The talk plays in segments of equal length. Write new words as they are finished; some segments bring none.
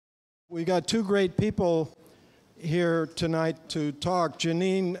We got two great people here tonight to talk.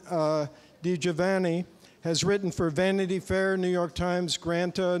 Janine di Giovanni has written for Vanity Fair, New York Times,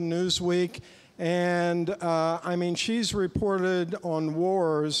 Granta, Newsweek, and I mean, she's reported on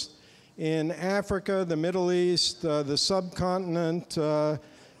wars in Africa, the Middle East, the subcontinent,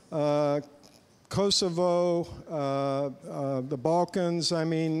 Kosovo, the Balkans. I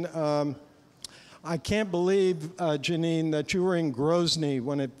mean, I can't believe, Janine, that you were in Grozny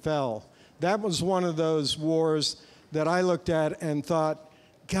when it fell. That was one of those wars that I looked at and thought,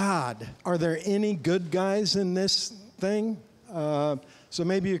 God, are there any good guys in this thing? So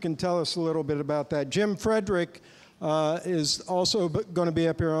maybe you can tell us a little bit about that. Jim Frederick is also going to be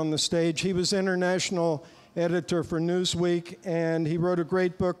up here on the stage. He was international editor for Newsweek, and he wrote a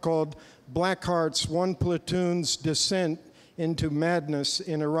great book called Black Hearts, One Platoon's Descent into Madness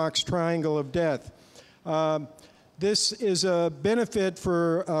in Iraq's Triangle of Death. This is a benefit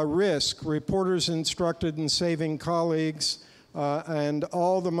for RISK, Reporters Instructed in Saving Colleagues, and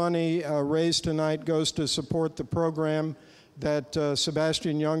all the money raised tonight goes to support the program that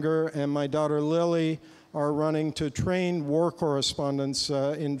Sebastian Younger and my daughter Lily are running to train war correspondents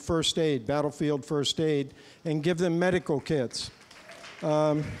in first aid, battlefield first aid, and give them medical kits.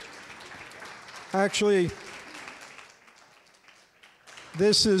 Actually,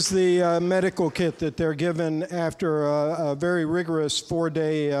 this is the medical kit that they're given after a very rigorous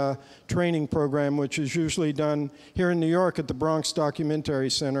 4-day training program, which is usually done here in New York at the Bronx Documentary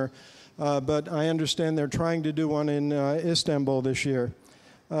Center. But I understand they're trying to do one in Istanbul this year,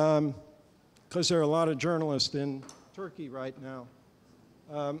 because there are a lot of journalists in Turkey right now.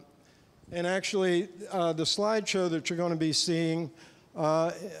 And actually, the slideshow that you're going to be seeing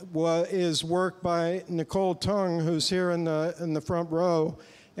is work by Nicole Tung, who's here in the front row,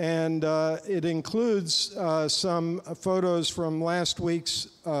 and it includes some photos from last week's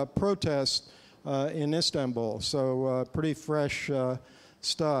protest in Istanbul, so pretty fresh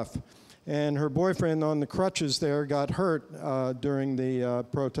stuff. And her boyfriend on the crutches there got hurt during the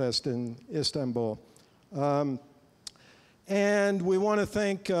protest in Istanbul. And we want to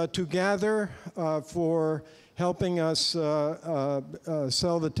thank Together for helping us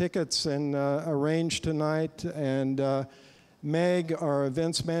sell the tickets and arrange tonight, and Meg, our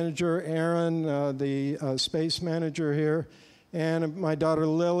events manager, Aaron, the space manager here, and my daughter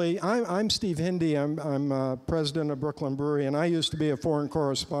Lily. I'm Steve Hindy. I'm president of Brooklyn Brewery, and I used to be a foreign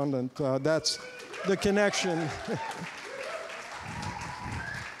correspondent. That's the connection.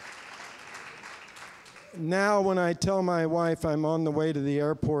 Now, when I tell my wife I'm on the way to the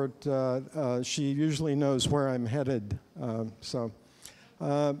airport, she usually knows where I'm headed. So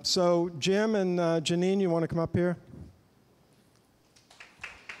Jim and Janine, you want to come up here?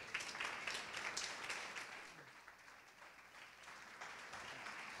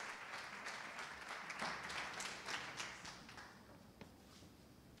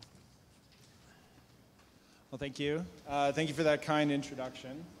 Well, thank you. Thank you for that kind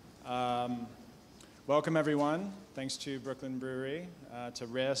introduction. Welcome, everyone. Thanks to Brooklyn Brewery, to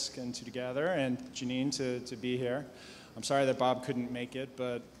RISK, and to Together, and Janine to be here. I'm sorry that Bob couldn't make it,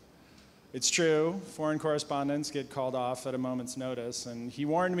 but it's true. Foreign correspondents get called off at a moment's notice, and he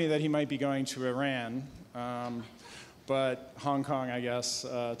warned me that he might be going to Iran, but Hong Kong, I guess,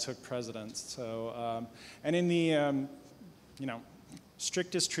 took precedence. So, and in the,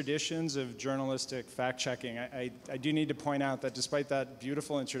 strictest traditions of journalistic fact-checking, I do need to point out that despite that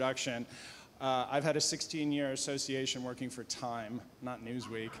beautiful introduction, I've had a 16-year association working for Time, not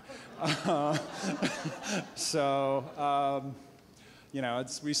Newsweek.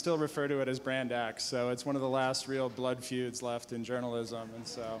 We still refer to it as Brand X, so it's one of the last real blood feuds left in journalism, and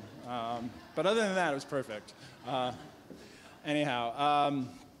so, but other than that, it was perfect.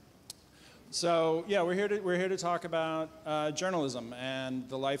 So yeah, we're here to talk about journalism and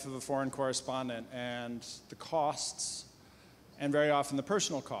the life of a foreign correspondent and the costs, and very often the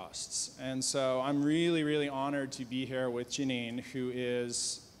personal costs. And so I'm really, really honored to be here with Janine, who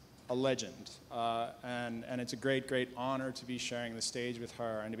is a legend. And it's a great, great honor to be sharing the stage with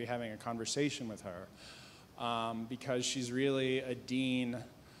her and to be having a conversation with her, because she's really a dean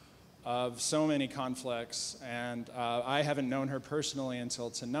of so many conflicts. And I haven't known her personally until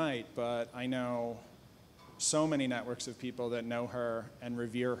tonight, but I know so many networks of people that know her and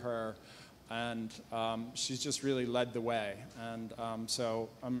revere her. And she's just really led the way. And so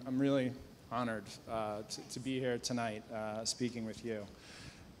I'm really honored to be here tonight speaking with you.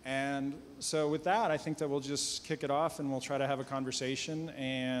 And so with that, I think that we'll just kick it off and we'll try to have a conversation.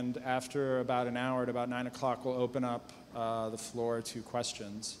 And after about an hour, at about 9 o'clock, we'll open up the floor to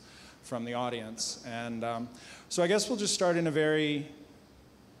questions from the audience. And so I guess we'll just start in a very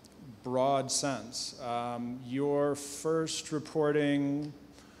broad sense. Your first reporting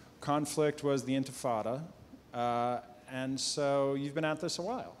conflict was the Intifada, and so you've been at this a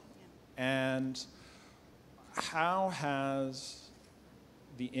while. Yeah. And how has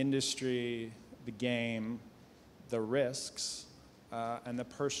the industry, the game, the risks, and the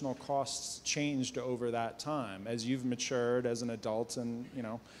personal costs changed over that time as you've matured as an adult and, you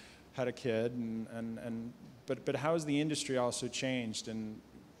know, had a kid, but how has the industry also changed, and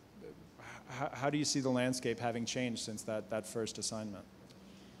how do you see the landscape having changed since that first assignment?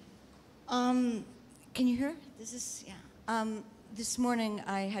 Can you hear? This morning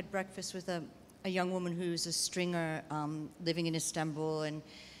I had breakfast with a young woman who's a stringer living in Istanbul, and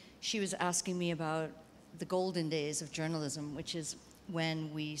she was asking me about the golden days of journalism, which is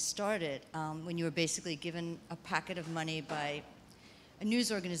when we started, when you were basically given a packet of money by a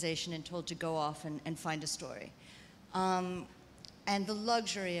news organization and told to go off and find a story. And the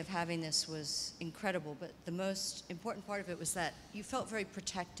luxury of having this was incredible, but the most important part of it was that you felt very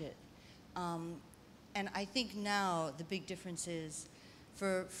protected. And I think now the big difference is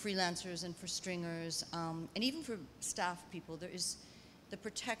for freelancers and for stringers, and even for staff people, there is the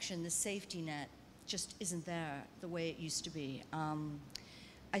protection, the safety net just isn't there the way it used to be.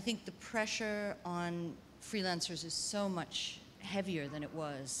 I think the pressure on freelancers is so much heavier than it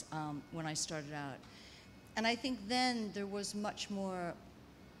was when I started out. And I think then there was much more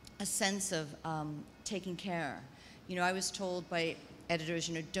a sense of taking care. You know, I was told by editors,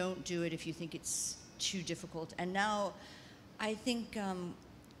 you know, don't do it if you think it's too difficult. And now I think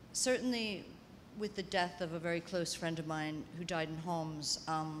certainly with the death of a very close friend of mine who died in Homs,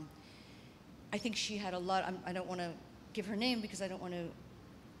 I think she had a lot, I don't want to give her name because I don't want to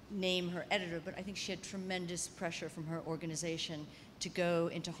name her editor, but I think she had tremendous pressure from her organization to go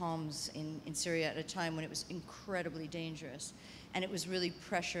into Homs in Syria at a time when it was incredibly dangerous. And it was really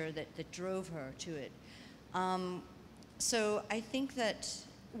pressure that drove her to it. So I think that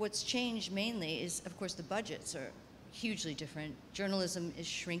what's changed mainly is, of course, the budgets are hugely different. Journalism is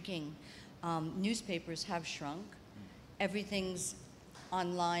shrinking. Newspapers have shrunk. Everything's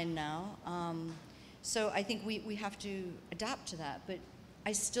online now. So I think we have to adapt to that. But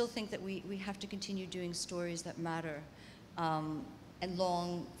I still think that we have to continue doing stories that matter, and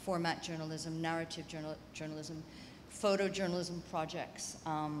long format journalism, narrative journalism, photojournalism projects.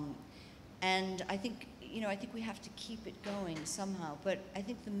 And I think, you know, I think we have to keep it going somehow. But I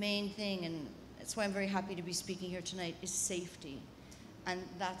think the main thing, and that's why I'm very happy to be speaking here tonight, is safety. And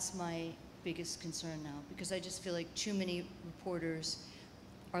that's my biggest concern now, because I just feel like too many reporters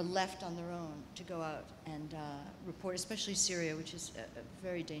are left on their own to go out and report, especially Syria, which is a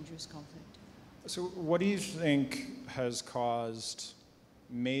very dangerous conflict. So what do you think has caused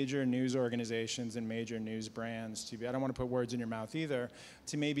major news organizations and major news brands to be, I don't want to put words in your mouth either,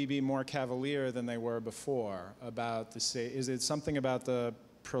 to maybe be more cavalier than they were before about is it something about the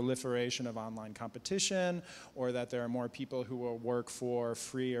proliferation of online competition, or that there are more people who will work for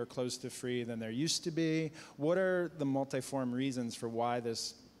free or close to free than there used to be? What are the multiform reasons for why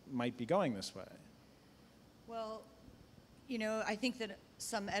this might be going this way? Well, you know, I think that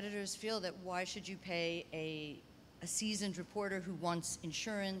some editors feel that why should you pay a seasoned reporter who wants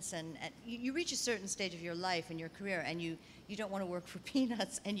insurance, and you reach a certain stage of your life and your career, and you don't want to work for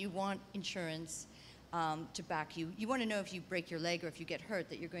peanuts, and you want insurance to back you. You want to know if you break your leg or if you get hurt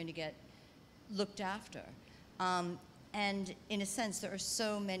that you're going to get looked after. And in a sense, there are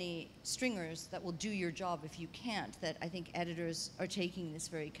so many stringers that will do your job if you can't, that I think editors are taking this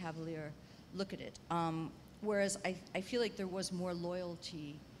very cavalier look at it. Whereas I feel like there was more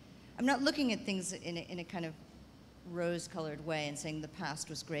loyalty. I'm not looking at things in a kind of rose-colored way and saying the past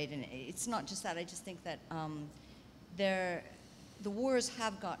was great, and it's not just that. I just think that the wars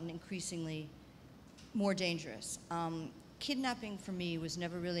have gotten increasingly more dangerous. Kidnapping for me was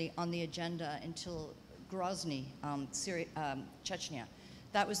never really on the agenda until Grozny, Syria, Chechnya.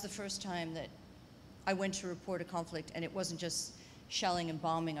 That was the first time that I went to report a conflict, and it wasn't just shelling and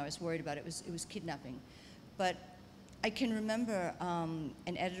bombing I was worried about. It was kidnapping. But I can remember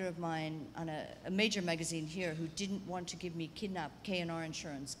an editor of mine on a major magazine here who didn't want to give me K&R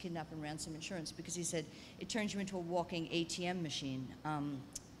insurance, kidnap and ransom insurance, because he said it turns you into a walking ATM machine,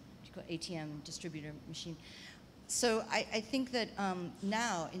 ATM distributor machine. So I think that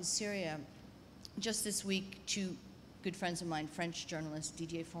now in Syria, just this week, two good friends of mine, French journalists,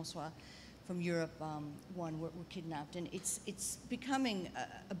 Didier François from Europe, were kidnapped, and it's becoming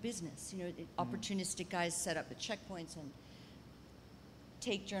a business. You know, opportunistic guys set up at checkpoints and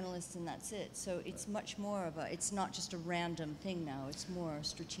take journalists, and that's it. So it's much more of it's not just a random thing now. It's more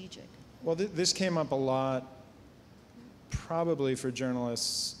strategic. Well, this came up a lot, probably for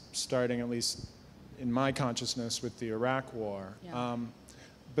journalists starting at least in my consciousness with the Iraq War. Yeah.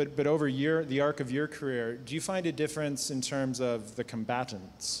 But over the arc of your career, do you find a difference in terms of the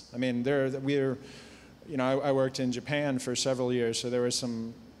combatants? I mean, I worked in Japan for several years, so there were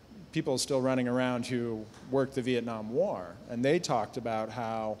some people still running around who worked the Vietnam War, and they talked about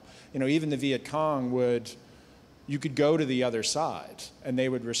how, even the Viet Cong you could go to the other side, and they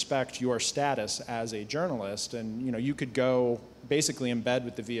would respect your status as a journalist, and you could go basically in bed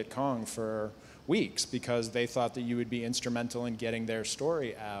with the Viet Cong for weeks because they thought that you would be instrumental in getting their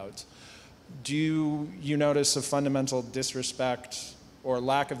story out. Do you notice a fundamental disrespect or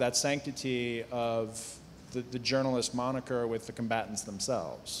lack of that sanctity of the journalist moniker with the combatants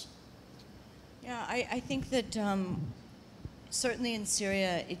themselves? Yeah, I think that certainly in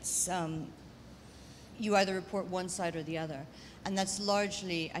Syria, it's you either report one side or the other. And that's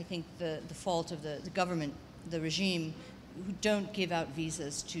largely, I think, the fault of the government, the regime, who don't give out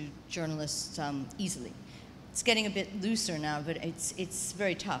visas to journalists easily. It's getting a bit looser now, but it's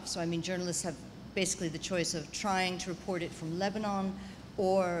very tough. So, I mean, journalists have basically the choice of trying to report it from Lebanon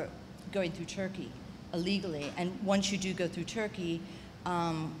or going through Turkey illegally. And once you do go through Turkey,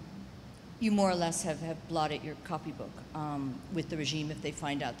 you more or less have blotted your copybook with the regime if they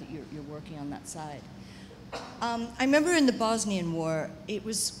find out that you're working on that side. I remember in the Bosnian War, it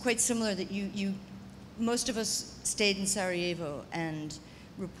was quite similar that most of us stayed in Sarajevo and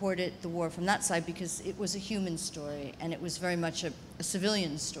reported the war from that side because it was a human story and it was very much a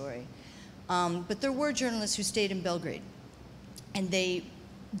civilian story. But there were journalists who stayed in Belgrade, and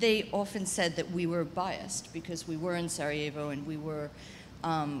they often said that we were biased because we were in Sarajevo and we were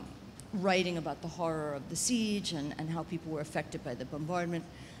writing about the horror of the siege and how people were affected by the bombardment.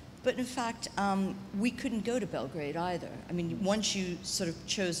 But in fact, we couldn't go to Belgrade either. I mean, once you sort of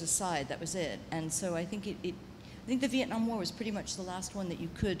chose a side, that was it. And so I think I think the Vietnam War was pretty much the last one that you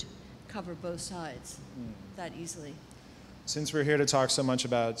could cover both sides that easily. Since we're here to talk so much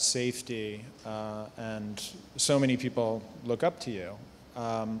about safety, and so many people look up to you,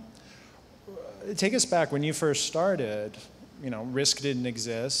 take us back when you first started. Risk didn't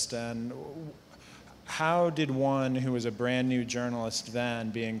exist, and how did one who was a brand new journalist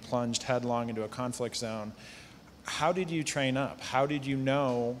then, being plunged headlong into a conflict zone, how did you train up? How did you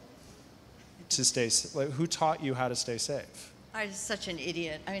know to stay, who taught you how to stay safe? I was such an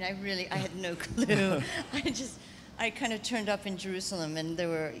idiot. I mean, I had no clue. I kind of turned up in Jerusalem, and there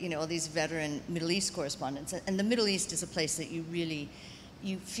were, all these veteran Middle East correspondents. And the Middle East is a place that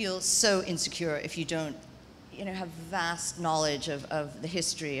you feel so insecure if you don't have vast knowledge of the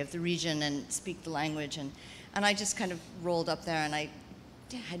history of the region and speak the language. And I just kind of rolled up there, and I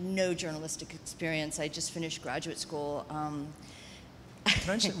had no journalistic experience. I just finished graduate school. Can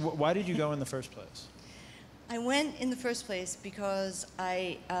I say, why did you go in the first place? I went in the first place because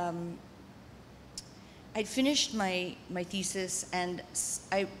I'd finished my thesis, and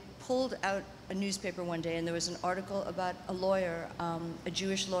I pulled out a newspaper one day, and there was an article about a lawyer, a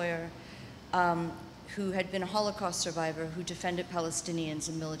Jewish lawyer, who had been a Holocaust survivor who defended Palestinians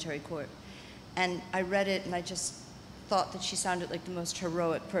in military court. And I read it, and I just thought that she sounded like the most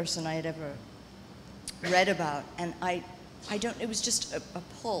heroic person I had ever read about. And it was just a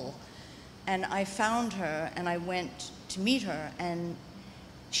pull. And I found her, and I went to meet her, and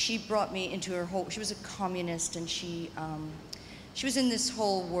she brought me into her whole, she was a communist, and she was in this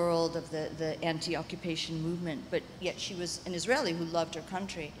whole world of the anti-occupation movement, but yet she was an Israeli who loved her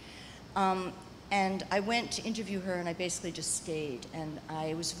country. And I went to interview her, and I basically just stayed. And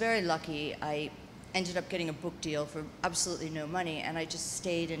I was very lucky. I ended up getting a book deal for absolutely no money, and I just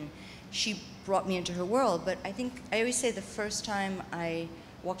stayed, and she brought me into her world. But I think, I always say the first time I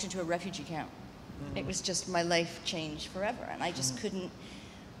walked into a refugee camp, it was just, my life changed forever. And I just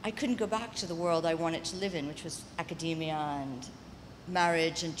I couldn't go back to the world I wanted to live in, which was academia and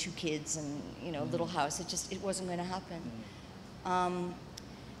marriage and 2 kids and, a little house. It wasn't going to happen.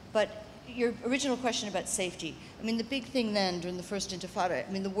 But your original question about safety, I mean, the big thing then during the first Intifada,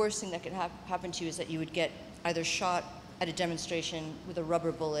 I mean, the worst thing that could happen to you is that you would get either shot at a demonstration with a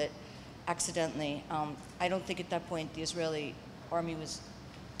rubber bullet accidentally. I don't think at that point the Israeli army was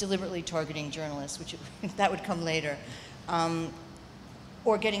deliberately targeting journalists, which that would come later,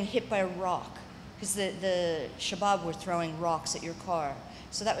 or getting hit by a rock, because the Shabab were throwing rocks at your car.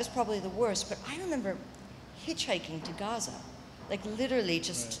 So that was probably the worst. But I remember hitchhiking to Gaza, like literally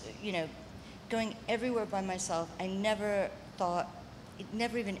just, going everywhere by myself. I never thought, it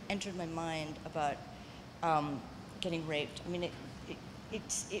never even entered my mind about getting raped. I mean,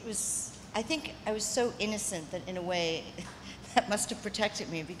 it was, I think I was so innocent that in a way that must have protected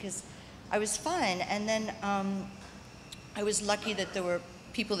me, because I was fine. And then I was lucky that there were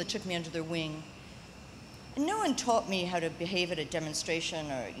people that took me under their wing. And no one taught me how to behave at a demonstration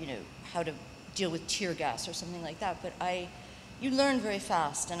or, how to deal with tear gas or something like that. But you learn very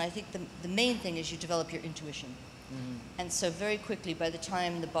fast. And I think the main thing is you develop your intuition. Mm-hmm. And so very quickly, by the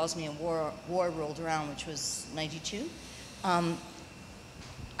time the Bosnian War rolled around, which was 92,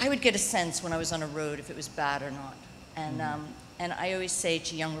 I would get a sense when I was on a road if it was bad or not. And, and I always say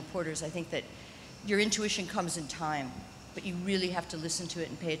to young reporters, I think that your intuition comes in time, but you really have to listen to it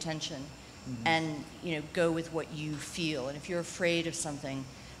and pay attention. Mm-hmm. And go with what you feel. And if you're afraid of something,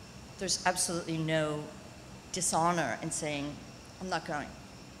 there's absolutely no dishonor in saying, I'm not going.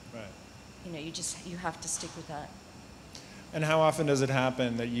 Right. You have to stick with that. And how often does it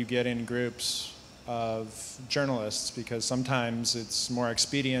happen that you get in groups of journalists, because sometimes it's more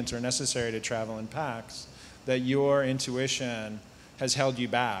expedient or necessary to travel in packs, that your intuition has held you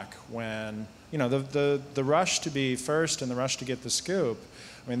back when, the rush to be first and the rush to get the scoop,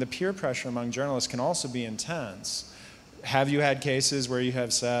 the peer pressure among journalists can also be intense. Have you had cases where you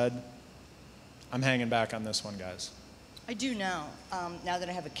have said, I'm hanging back on this one, guys? I do now that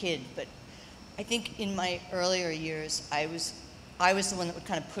I have a kid, but I think in my earlier years, I was the one that would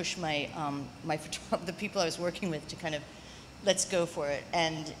kind of push the people I was working with to kind of, let's go for it.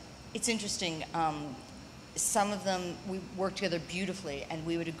 And it's interesting, some of them, we worked together beautifully, and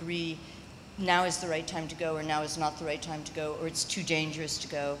we would agree, now is the right time to go, or now is not the right time to go, or it's too dangerous to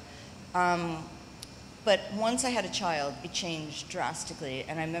go. But once I had a child, it changed drastically.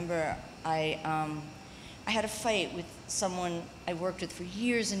 And I remember I had a fight with someone I worked with for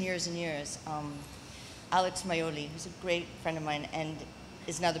years and years and years, Alex Maioli, who's a great friend of mine and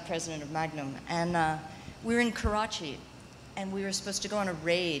is now the president of Magnum. And we were in Karachi, and we were supposed to go on a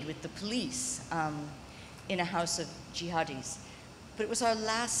raid with the police in a house of jihadis. But it was our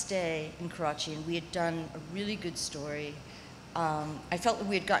last day in Karachi, and we had done a really good story. I felt that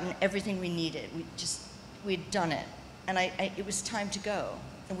we had gotten everything we needed. We had done it. And it was time to go.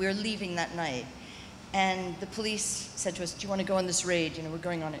 And we were leaving that night. And the police said to us, do you want to go on this raid? We're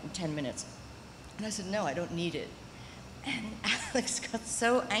going on it in 10 minutes. And I said, no, I don't need it. And Alex got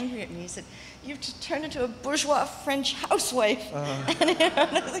so angry at me. He said, you've turned into a bourgeois French housewife. And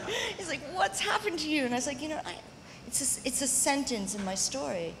I was like, he's like, what's happened to you? And I was like, it's a sentence in my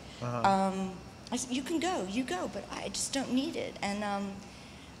story. I said, you can go, but I just don't need it. And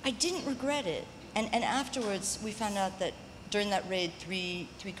I didn't regret it. And afterwards, we found out that during that raid, three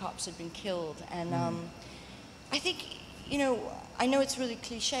cops had been killed. And I think, I know it's really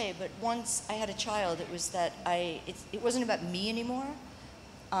cliche, but once I had a child, it was that it wasn't about me anymore.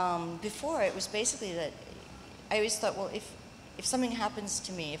 Before, it was basically that I always thought, well, if something happens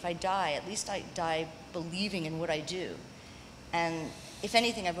to me, if I die, at least I die believing in what I do. And if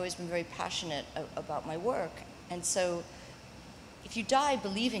anything, I've always been very passionate about my work. And so if you die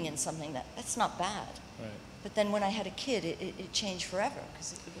believing in something, that's not bad. Right. But then when I had a kid, it changed forever,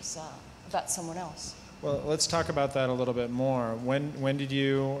 because it was about someone else. Well, let's talk about that a little bit more. When did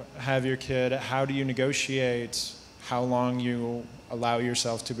you have your kid? How do you negotiate how long you allow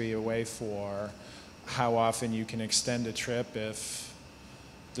yourself to be away for? How often you can extend a trip if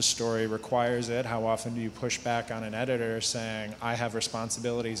the story requires it? How often do you push back on an editor saying, I have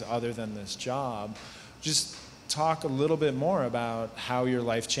responsibilities other than this job? Just talk a little bit more about how your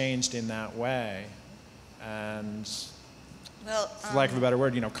life changed in that way. And, for lack of a better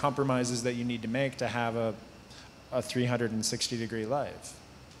word, compromises that you need to make to have a 360-degree life.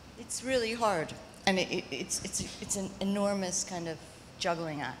 It's really hard, and it's an enormous kind of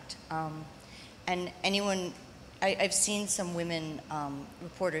juggling act. And I've seen some women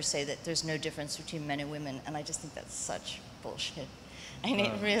reporters say that there's no difference between men and women, and I just think that's such bullshit. I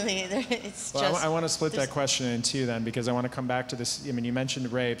mean, it's well, just... I want to split that question in two then, because I want to come back to this. You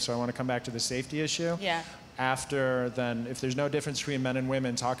mentioned rape, so I want to come back to the safety issue. Yeah. After, then, if there's no difference between men and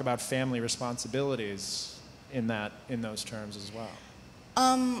women, talk about family responsibilities in those terms as well.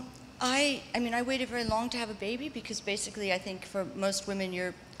 I waited very long to have a baby, because basically I think for most women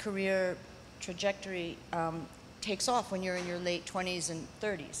your career trajectory takes off when you're in your late 20s and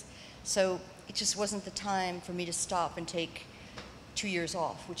 30s. So it just wasn't the time for me to stop and take 2 years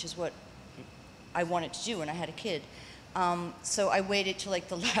off, which is what I wanted to do when I had a kid. So I waited till like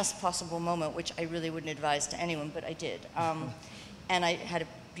the last possible moment, which I really wouldn't advise to anyone, but I did. And I had a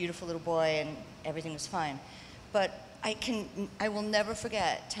beautiful little boy, and everything was fine. But I will never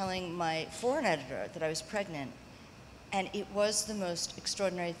forget telling my foreign editor that I was pregnant, and it was the most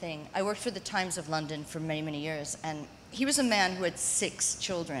extraordinary thing. I worked for the Times of London for many, many years, and he was a man who had 6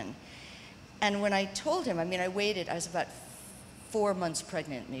 children. And when I told him, I waited, I was about 4 months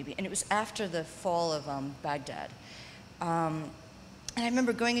pregnant maybe, and it was after the fall of Baghdad. I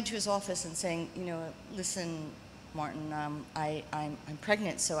remember going into his office and saying, you know, listen, Martin, I'm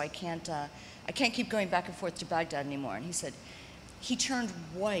pregnant, so I can't keep going back and forth to Baghdad anymore. And he said, he turned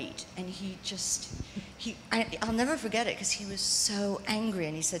white, and I'll never forget it, because he was so angry,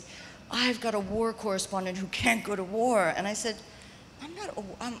 and he said, I've got a war correspondent who can't go to war. And I said,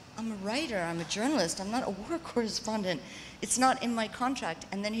 I'm a writer, I'm a journalist, I'm not a war correspondent. It's not in my contract.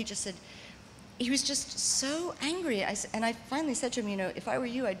 And then he just said, he was just so angry. And I finally said to him, you know, if I were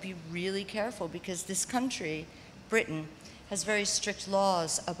you, I'd be really careful, because this country, Britain, has very strict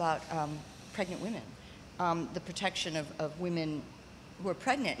laws about pregnant women, the protection of women who are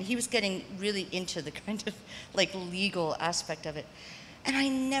pregnant. And he was getting really into the kind of like legal aspect of it. And I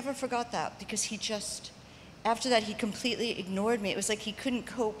never forgot that, because he just, after that, he completely ignored me. It was like he could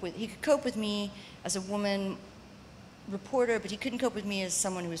cope with me as a woman reporter, but he couldn't cope with me as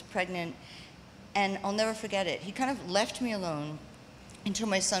someone who was pregnant. And I'll never forget it. He kind of left me alone until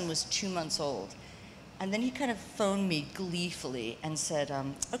my son was 2 months old. And then he kind of phoned me gleefully and said,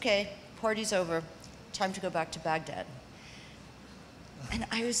 okay, party's over, time to go back to Baghdad. And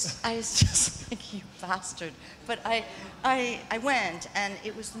I was just like, you bastard. But I went, and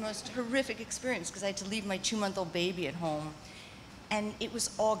it was the most horrific experience, because I had to leave my 2-month-old baby at home. And it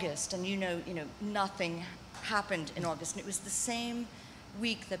was August, and you know, nothing happened in August. And it was the same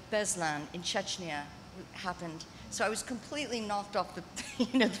week that Beslan in Chechnya happened. So I was completely knocked off the,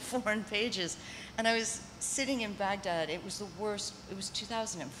 the foreign pages. And I was sitting in Baghdad. It was the worst. It was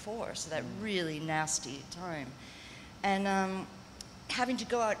 2004, so that really nasty time. And having to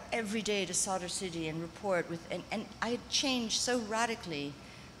go out every day to Sadr City and report with, and I had changed so radically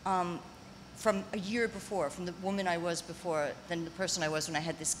from a year before, from the woman I was before, than the person I was when I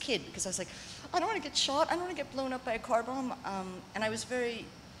had this kid, because I was like, I don't want to get shot, I don't want to get blown up by a car bomb, and I was very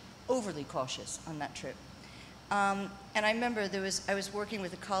overly cautious on that trip. And I remember I was working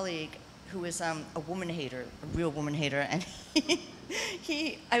with a colleague who was a woman hater, a real woman hater, and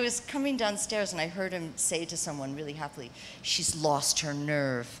I was coming downstairs and I heard him say to someone really happily, she's lost her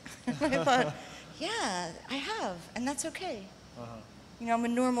nerve. And I thought, yeah, I have, and that's okay. You know, I'm a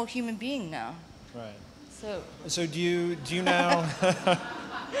normal human being now. Right. So do you now,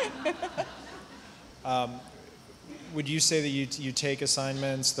 would you say that you take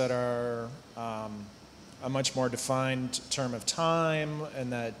assignments that are a much more defined term of time,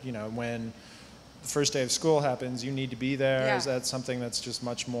 and that, you know, when the first day of school happens, you need to be there? Yeah. Is that something that's just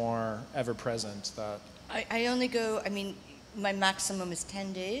much more ever-present? I only go, I mean, my maximum is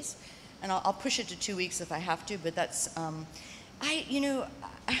 10 days, and I'll push it to 2 weeks if I have to, but that's,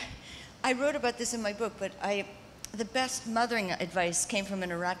 I wrote about this in my book, but the best mothering advice came from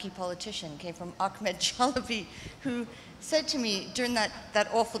an Iraqi politician, came from Ahmed Chalabi, who said to me during that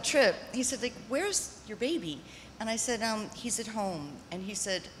awful trip, he said, like, where's your baby? And I said, he's at home. And he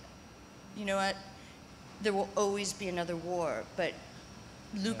said, you know what, there will always be another war, but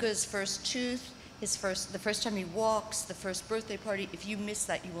Luca's first tooth, the first time he walks, the first birthday party, if you miss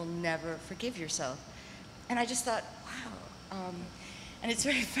that, you will never forgive yourself. And I just thought, wow. And it's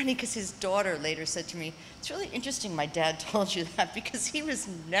very funny, because his daughter later said to me, it's really interesting my dad told you that, because he was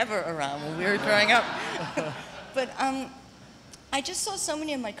never around when we were growing up. But I just saw so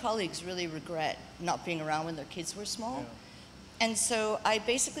many of my colleagues really regret not being around when their kids were small. Yeah. And so I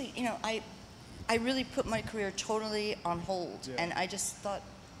basically, you know, I really put my career totally on hold. Yeah. And I just thought,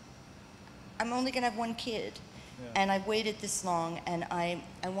 I'm only going to have one kid. Yeah. And I've waited this long, and I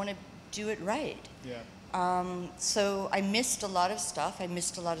want to do it right. Yeah. So I missed a lot of stuff. I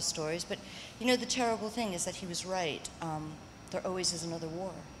missed a lot of stories. But, you know, the terrible thing is that he was right. There always is another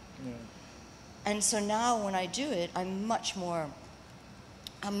war. Yeah. And so now when I do it, I'm much more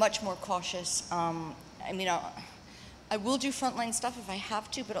cautious. I mean, I will do frontline stuff if I have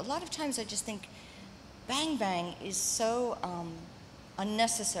to, but a lot of times I just think bang bang is so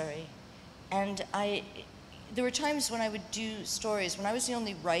unnecessary. And there were times when I would do stories, when I was the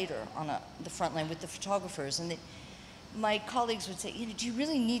only writer on the front line with the photographers, and my colleagues would say, you know, do you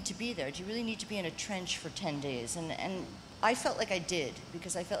really need to be there? Do you really need to be in a trench for 10 days? And I felt like I did,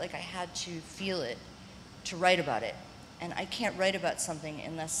 because I felt like I had to feel it to write about it. And I can't write about something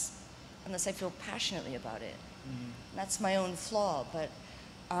unless I feel passionately about it. Mm-hmm. That's my own flaw. But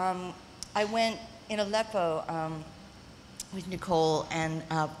I went in Aleppo with Nicole and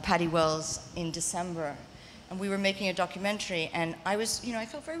Patty Wells in December, and we were making a documentary, and I was, you know, I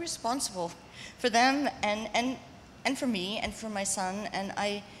felt very responsible for them and for me and for my son, and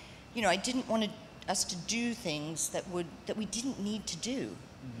I didn't want us to do things that we didn't need to do.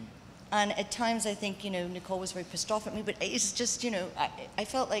 Mm-hmm. And at times I think, you know, Nicole was very pissed off at me, but it's just, you know, I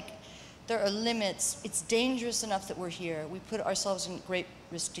felt like there are limits. It's dangerous enough that we're here. We put ourselves in great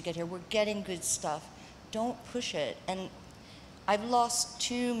risk to get here. We're getting good stuff. Don't push it. And I've lost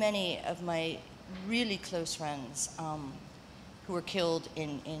too many of my really close friends who were killed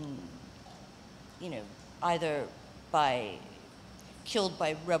in either killed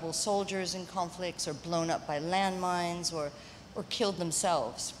by rebel soldiers in conflicts, or blown up by landmines, or killed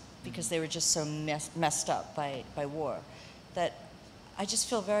themselves because they were just so messed up by war, that I just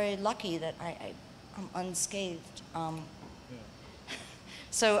feel very lucky that I'm unscathed.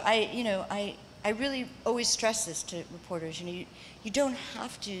 So I really always stress this to reporters. You don't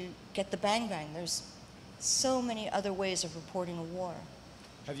have to get the bang bang. There's so many other ways of reporting a war.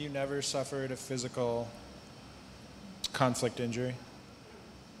 Have you never suffered a physical conflict injury?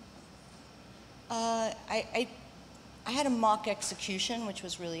 I had a mock execution, which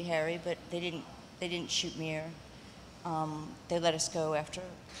was really hairy, but they didn't shoot me. They let us go after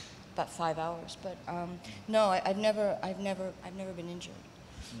about 5 hours. But no, I've never been injured.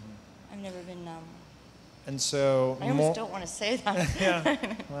 Mm-hmm. I've never been. And so I almost don't want to say that.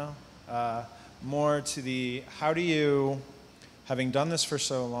 Yeah. Well, more to the, how do you, having done this for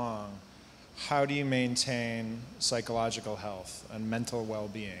so long, how do you maintain psychological health and mental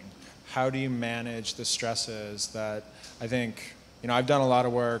well-being? How do you manage the stresses that I think, I've done a lot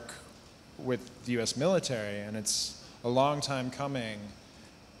of work with the US military, and it's a long time coming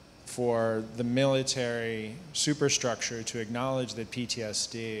for the military superstructure to acknowledge that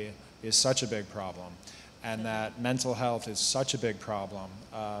PTSD is such a big problem, and that mental health is such a big problem,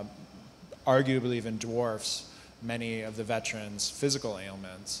 arguably even dwarfs many of the veterans' physical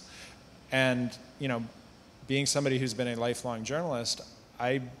ailments. And, being somebody who's been a lifelong journalist,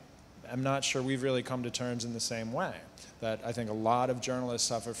 I'm not sure we've really come to terms in the same way. That I think a lot of journalists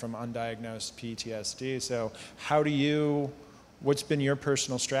suffer from undiagnosed PTSD. So what's been your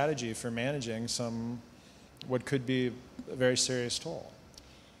personal strategy for managing what could be a very serious toll?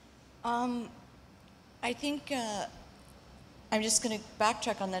 I think, I'm just going to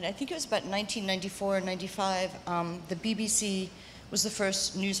backtrack on that. I think it was about 1994 or 95, the BBC was the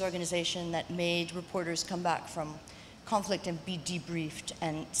first news organization that made reporters come back from conflict and be debriefed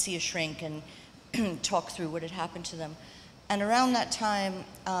and see a shrink and talk through what had happened to them. And around that time,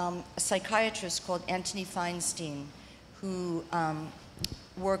 a psychiatrist called Anthony Feinstein, who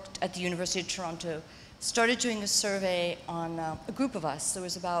worked at the University of Toronto, started doing a survey on a group of us. There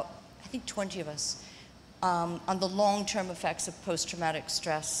was about, I think, 20 of us, on the long-term effects of post-traumatic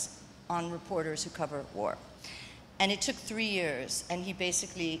stress on reporters who cover war. And it took 3 years, and he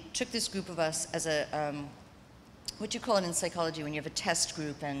basically took this group of us as a, what you call it in psychology when you have a test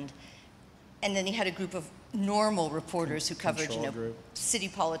group, and then he had a group of normal reporters who covered, city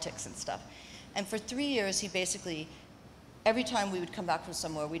politics and stuff. And for 3 years, he basically, every time we would come back from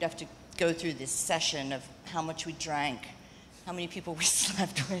somewhere, we'd have to go through this session of how much we drank, how many people we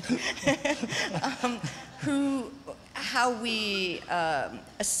slept with, how we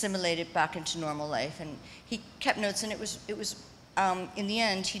assimilated back into normal life. And he kept notes, and it was in the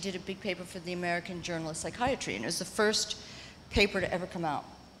end, he did a big paper for the American Journal of Psychiatry, and it was the first paper to ever come out.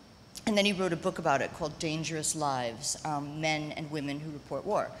 And then he wrote a book about it called Dangerous Lives, Men and Women Who Report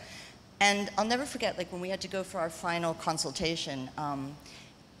War. And I'll never forget, like, when we had to go for our final consultation,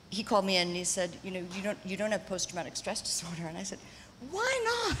 he called me in and he said, you don't have post-traumatic stress disorder. And I said,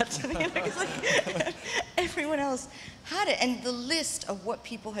 why not? It's like everyone else had it. And the list of what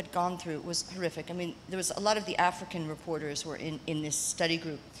people had gone through was horrific. I mean, there was a lot of the African reporters were in this study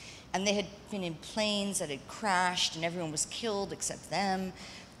group, and they had been in planes that had crashed, and everyone was killed except them.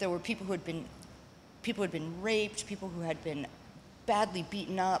 There were people who had been raped, people who had been badly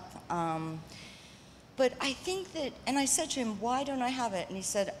beaten up. But I think that, and I said to him, why don't I have it? And he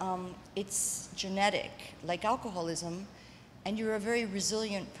said, it's genetic, like alcoholism, and you're a very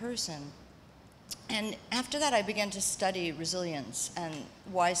resilient person. And after that, I began to study resilience and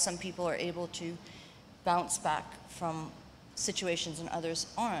why some people are able to bounce back from situations and others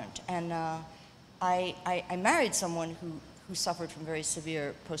aren't. And I married someone who suffered from very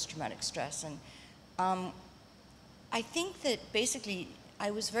severe post-traumatic stress. And I think that basically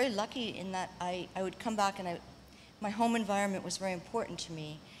I was very lucky in that I would come back, and my home environment was very important to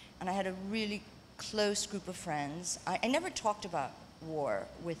me, and I had a really close group of friends. I never talked about war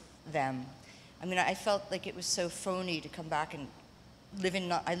with them. I mean, I felt like it was so phony to come back and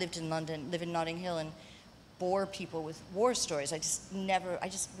I lived in London, live in Notting Hill, and bore people with war stories. I just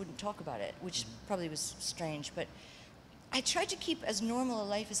wouldn't talk about it, which probably was strange, but I tried to keep as normal a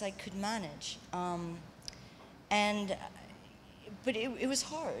life as I could manage. But it was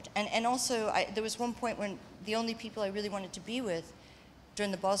hard. And also, there was one point when the only people I really wanted to be with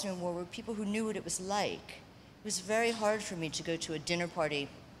during the Bosnian War were people who knew what it was like. It was very hard for me to go to a dinner party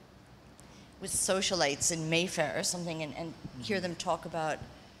with socialites in Mayfair or something and hear them talk about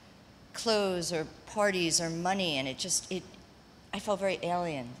clothes or parties or money, and I felt very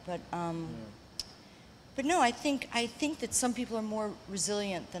alien. But no, I think that some people are more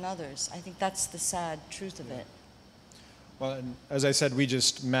resilient than others. I think that's the sad truth of it. Well, and as I said, we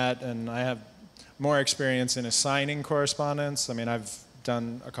just met, and I have more experience in assigning correspondence. I mean, I've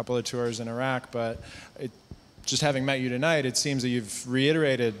done a couple of tours in Iraq, but just having met you tonight, it seems that you've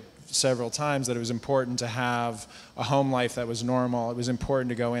reiterated several times that it was important to have a home life that was normal. It was important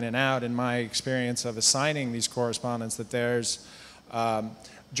to go in and out. In my experience of assigning these correspondents, that there's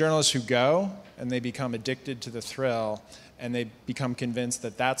journalists who go and they become addicted to the thrill, and they become convinced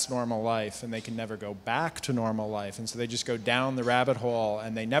that that's normal life and they can never go back to normal life, and so they just go down the rabbit hole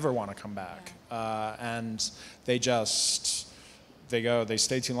and they never want to come back. And they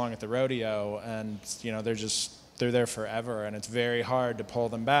stay too long at the rodeo, and they're there forever, and it's very hard to pull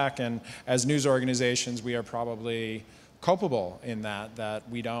them back. And as news organizations, we are probably culpable in that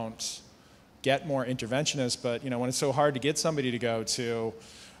we don't get more interventionists. But when it's so hard to get somebody to go to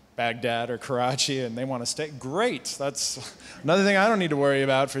Baghdad or Karachi and they want to stay, great. That's another thing I don't need to worry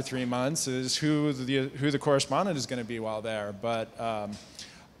about for 3 months, is who the correspondent is going to be while there. But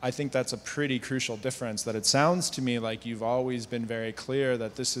I think that's a pretty crucial difference, that it sounds to me like you've always been very clear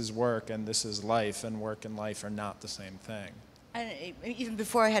that this is work and this is life, and work and life are not the same thing. And even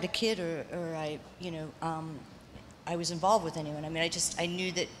before I had a kid or I was involved with anyone. I mean, I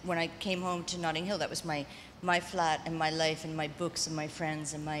knew that when I came home to Notting Hill, that was my flat and my life and my books and my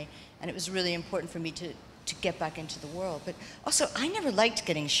friends and it was really important for me to get back into the world. But also, I never liked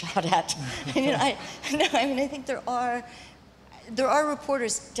getting shot at. I think there are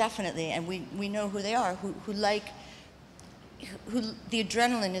reporters, definitely, and we know who they are, who the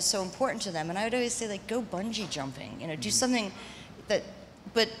adrenaline is so important to them. And I would always say, like, go bungee jumping, do something that,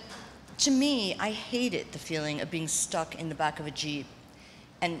 but to me, I hated the feeling of being stuck in the back of a Jeep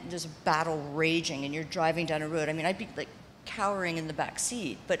and there's a battle raging and you're driving down a road. I mean, I'd be like cowering in the back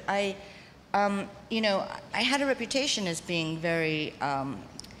seat. But I had a reputation as being very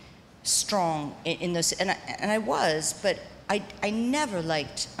strong in those, and I was, but I never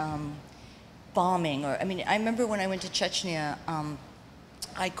liked bombing. I remember when I went to Chechnya,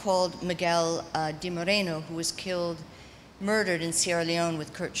 I called Miguel Di Moreno, who was murdered in Sierra Leone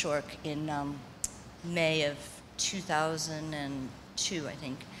with Kurt Schork in May of 2002, I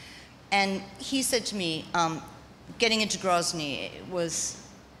think. And he said to me, getting into Grozny was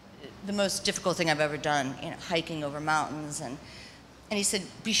the most difficult thing I've ever done, hiking over mountains. And he said,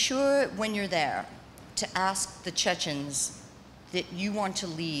 be sure when you're there to ask the Chechens that you want to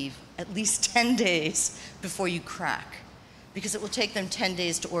leave at least 10 days before you crack, because it will take them 10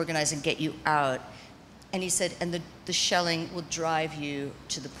 days to organize and get you out. And he said, and the shelling will drive you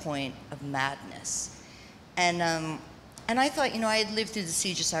to the point of madness. And I thought, I had lived through the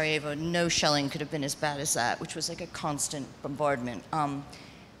siege of Sarajevo. No shelling could have been as bad as that, which was like a constant bombardment.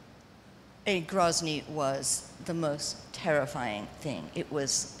 Grozny was the most terrifying thing. It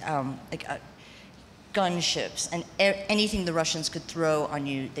was gunships, and anything the Russians could throw on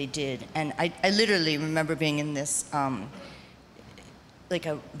you, they did. And I literally remember being in this, like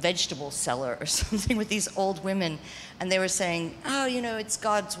a vegetable cellar or something with these old women, and they were saying, oh, it's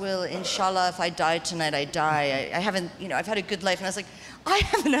God's will, inshallah, if I die tonight, I die. I haven't, I've had a good life. And I was like, I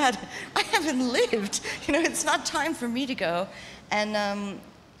haven't lived. It's not time for me to go. And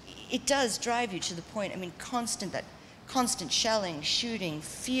it does drive you to the point, constant shelling, shooting,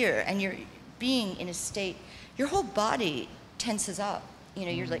 fear, and you're being in a state, your whole body tenses up.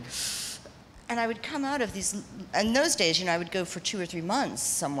 You're like, and I would come out of these, in those days, I would go for 2 or 3 months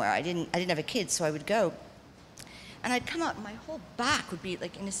somewhere. I didn't have a kid, so I would go. And I'd come out and my whole back would be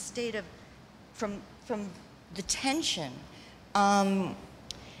like in a state of, from the tension. And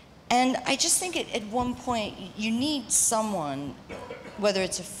I just think at one point, you need someone, whether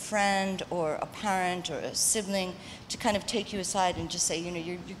it's a friend or a parent or a sibling, to kind of take you aside and just say,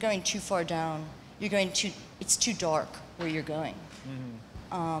 you're going too far down. It's too dark where you're going.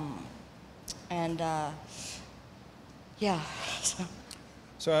 Mm-hmm. Yeah.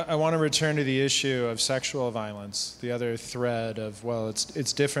 So I want to return to the issue of sexual violence, the other thread of, well,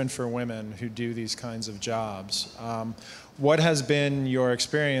 it's different for women who do these kinds of jobs. What has been your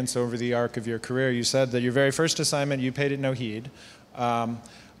experience over the arc of your career? You said that your very first assignment, you paid it no heed.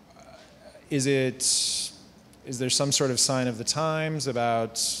 Is there some sort of sign of the times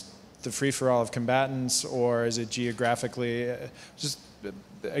about the free-for-all of combatants, or is it geographically, just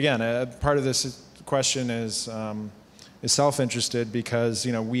again, part of this question is self-interested because,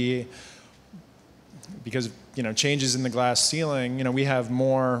 changes in the glass ceiling, we have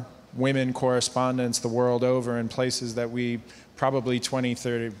more women correspondents the world over in places that we probably 20,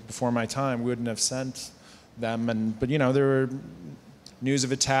 30 before my time wouldn't have sent them. But there were news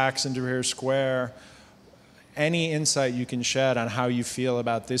of attacks in Tahrir Square. Any insight you can shed on how you feel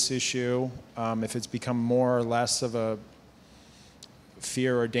about this issue, if it's become more or less of a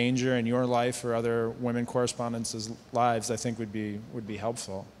fear or danger in your life or other women correspondents' lives, I think would be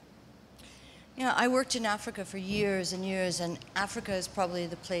helpful. I worked in Africa for years and years, and Africa is probably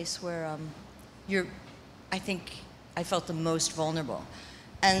the place where I think I felt the most vulnerable.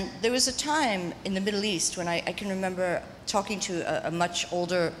 And there was a time in the Middle East when I can remember talking to a much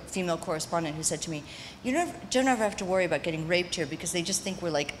older female correspondent who said to me, you don't ever have to worry about getting raped here because they just think we're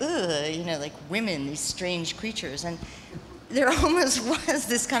like, ugh, like women, these strange creatures. And there almost was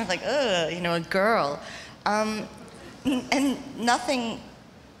this kind of like, ugh, a girl. And nothing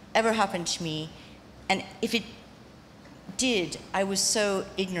ever happened to me. And if it did, I was so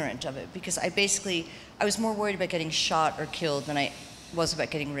ignorant of it because I was more worried about getting shot or killed than I was about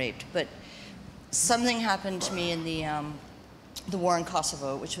getting raped. But something happened to me in the war in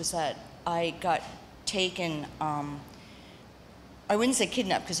Kosovo, which was that I got taken, I wouldn't say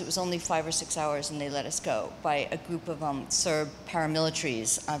kidnapped because it was only 5 or 6 hours and they let us go, by a group of Serb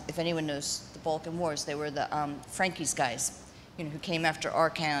paramilitaries. If anyone knows the Balkan Wars, they were the Frankies guys, who came after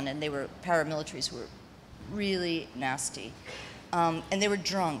Arkan, and they were paramilitaries who were really nasty. And they were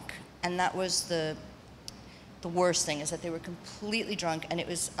drunk, and that was the worst thing, is that they were completely drunk, and it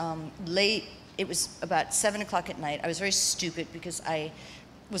was late. It was about 7 o'clock at night. I was very stupid because I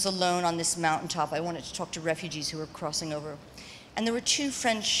was alone on this mountaintop. I wanted to talk to refugees who were crossing over. And there were 2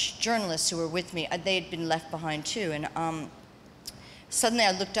 French journalists who were with me. They had been left behind too. And suddenly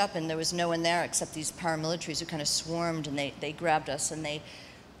I looked up and there was no one there except these paramilitaries who kind of swarmed, and they grabbed us, and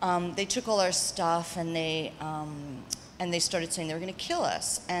they took all our stuff, and they started saying they were going to kill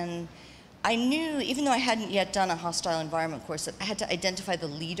us. And I knew, even though I hadn't yet done a hostile environment course, that I had to identify the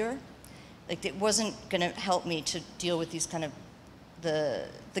leader. Like, it wasn't going to help me to deal with these kind of the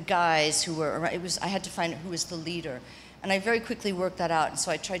guys who were around. I had to find who was the leader. And I very quickly worked that out, and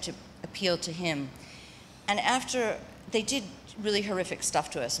so I tried to appeal to him. And after, they did really horrific stuff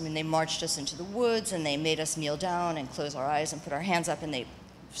to us. I mean, they marched us into the woods, and they made us kneel down and close our eyes and put our hands up, and they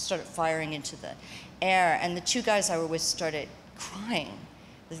started firing into the air. And the 2 guys I were with started crying,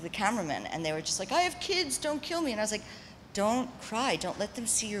 the cameramen, and they were just like, I have kids, don't kill me. And I was like, don't cry, don't let them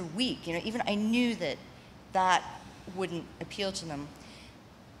see you're weak. Even I knew that wouldn't appeal to them.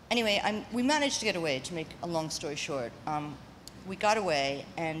 Anyway, we managed to get away, to make a long story short. We got away,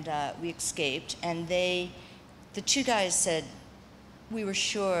 and we escaped, and the 2 guys said, we were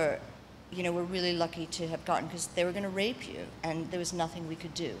sure, we're really lucky to have gotten, because they were going to rape you, and there was nothing we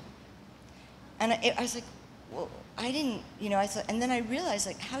could do. And I was like, well, I didn't, I thought, and then I realized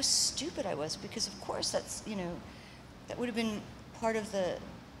like how stupid I was, because of course that's, that would have been part of the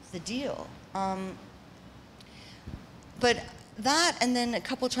deal. But that, and then a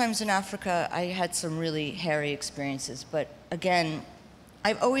couple times in Africa, I had some really hairy experiences. But again,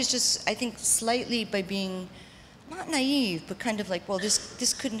 I've always just, I think slightly by being, not naive, but kind of like, well,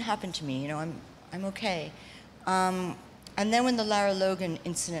 this couldn't happen to me, I'm okay. And then when the Lara Logan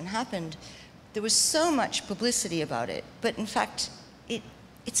incident happened, there was so much publicity about it, but in fact,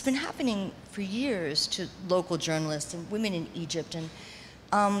 it's been happening for years to local journalists and women in Egypt, and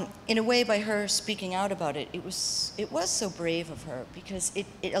in a way, by her speaking out about it, it was so brave of her, because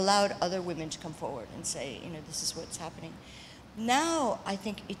it allowed other women to come forward and say, this is what's happening. Now, I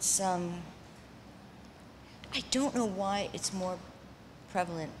think it's, I don't know why it's more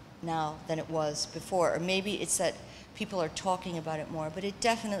prevalent now than it was before, or maybe it's that people are talking about it more, but it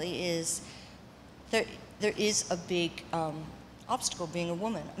definitely is. There is a big obstacle being a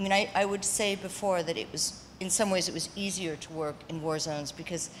woman. I mean, I would say before that it was, in some ways, it was easier to work in war zones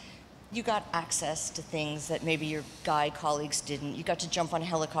because you got access to things that maybe your guy colleagues didn't. You got to jump on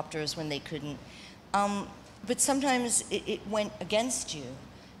helicopters when they couldn't. But sometimes it went against you.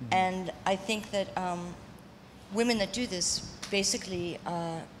 Mm-hmm. And I think that women that do this, basically,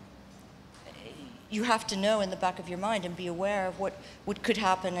 you have to know in the back of your mind and be aware of what could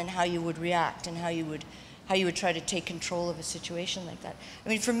happen and how you would react and how you would try to take control of a situation like that. I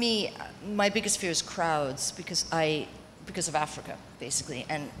mean, for me, my biggest fear is crowds because of Africa, basically.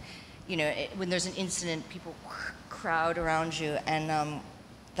 And when there's an incident, people crowd around you, and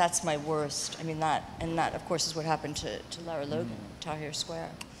that's my worst. I mean, that of course is what happened to Lara Logan, Tahrir Square.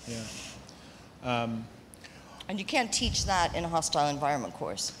 Yeah. And you can't teach that in a hostile environment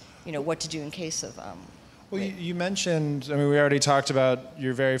course. What to do in case of. Well, you mentioned, I mean, we already talked about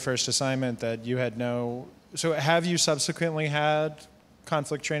your very first assignment that you had no, so have you subsequently had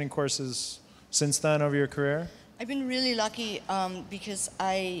conflict training courses since then over your career? I've been really lucky because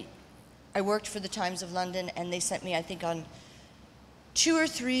I worked for the Times of London, and they sent me, I think, on 2 or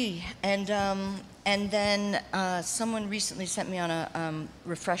 3, and then someone recently sent me on a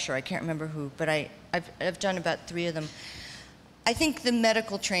refresher. I can't remember who, but I've done about 3 of them. I think the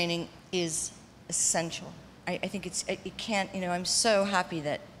medical training is essential. I think it can't, you know, I'm so happy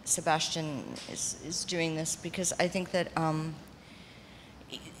that Sebastian is doing this, because I think that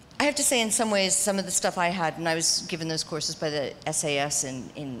I have to say, in some ways, some of the stuff I had, and I was given those courses by the SAS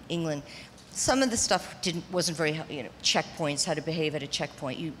in England, some of the stuff wasn't very, you know, checkpoints, how to behave at a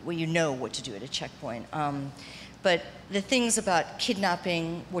checkpoint. You know what to do at a checkpoint. But the things about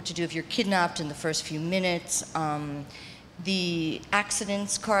kidnapping, what to do if you're kidnapped in the first few minutes, the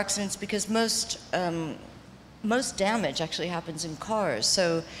accidents, car accidents, because most damage actually happens in cars.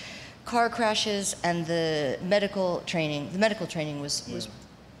 So car crashes and the medical training was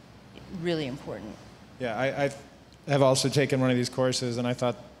really important. Yeah, I have also taken one of these courses, and I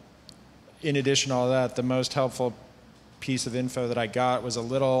thought, in addition to all that, the most helpful piece of info that I got was a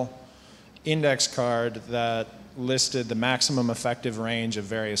little index card that listed the maximum effective range of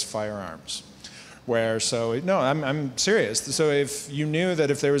various firearms. I'm serious. So if you knew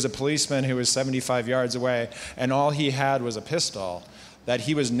that if there was a policeman who was 75 yards away and all he had was a pistol, that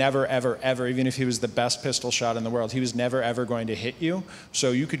he was never, ever, ever, even if he was the best pistol shot in the world, he was never, ever going to hit you,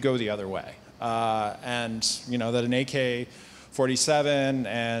 so you could go the other way. And you know that an AK-47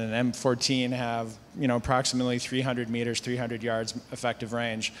 and an M14 have, you know, approximately 300 meters, 300 yards effective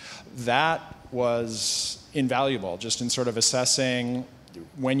range. That was invaluable, just in sort of assessing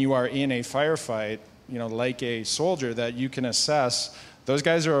when you are in a firefight, you know, like a soldier, that you can assess those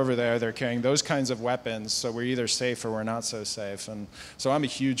guys are over there, they're carrying those kinds of weapons, so we're either safe or we're not so safe. And so I'm a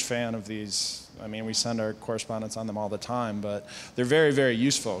huge fan of these. I mean, we send our correspondents on them all the time, but they're very, very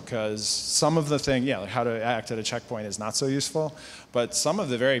useful, because some of the things, like how to act at a checkpoint is not so useful, but some of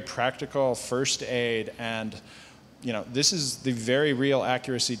the very practical first aid, and you know, this is the very real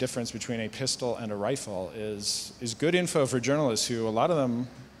accuracy difference between a pistol and a rifle is good info for journalists who, a lot of them,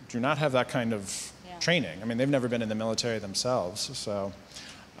 do not have that kind of training. I mean, they've never been in the military themselves. So,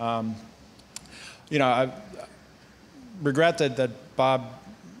 you know, I regret that Bob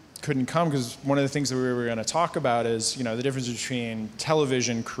couldn't come, because one of the things that we were going to talk about is, you know, the difference between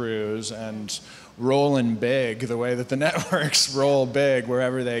television crews and rolling big, the way that the networks roll big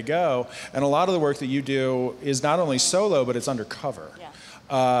wherever they go. And a lot of the work that you do is not only solo, but it's undercover.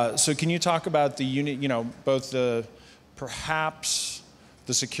 Yeah. So can you talk about the you know, both the perhaps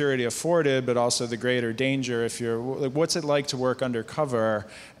the security afforded, but also the greater danger if you're, like, what's it like to work undercover?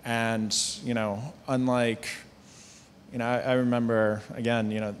 And, you know, unlike, you know, I remember, again,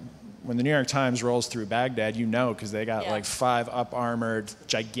 you know, when the New York Times rolls through Baghdad, you know, because they got like 5 up-armored,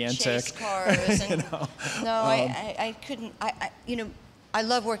 gigantic chase cars. And, you know, no, I couldn't. You know, I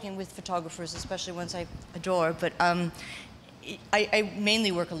love working with photographers, especially ones I adore. But I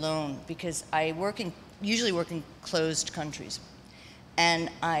mainly work alone, because I usually work in closed countries. And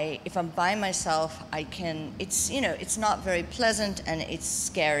if I'm by myself, I can. It's, you know, it's not very pleasant, and it's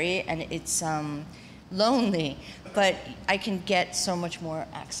scary, and it's lonely, but I can get so much more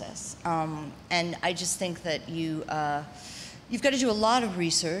access. And I just think that you've got to do a lot of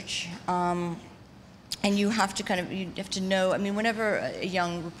research, and you have to you have to know. I mean, whenever a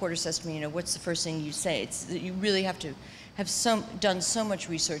young reporter says to me, you know, what's the first thing you say? It's that you really have to have done so much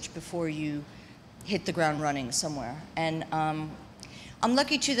research before you hit the ground running somewhere. And I'm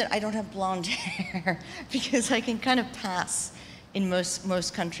lucky too that I don't have blonde hair, because I can kind of pass in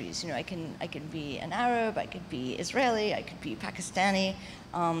most countries. You know, I can be an Arab, I could be Israeli, I could be Pakistani.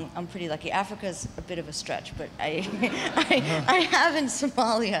 I'm pretty lucky. Africa's a bit of a stretch, but I have in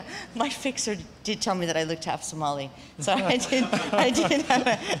Somalia. My fixer did tell me that I looked half Somali, so I did have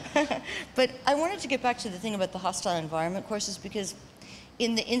a. But I wanted to get back to the thing about the hostile environment courses, because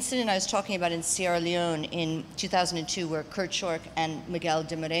in the incident I was talking about in Sierra Leone in 2002, where Kurt Schork and Miguel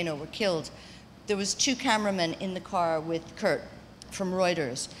de Moreno were killed, there was 2 cameramen in the car with Kurt from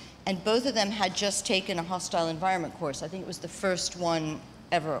Reuters, and both of them had just taken a hostile environment course. I think it was the first one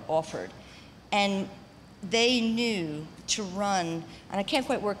ever offered. And they knew to run, and I can't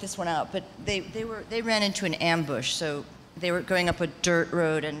quite work this one out, but they ran into an ambush. So they were going up a dirt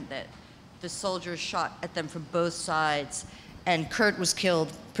road, and the soldiers shot at them from both sides. And Kurt was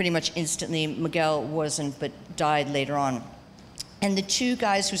killed pretty much instantly. Miguel wasn't, but died later on. And the 2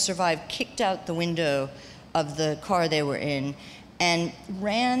 guys who survived kicked out the window of the car they were in and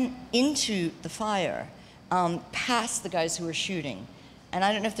ran into the fire past the guys who were shooting. And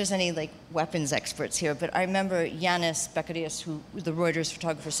I don't know if there's any like weapons experts here, but I remember Yanis Bekarius, who the Reuters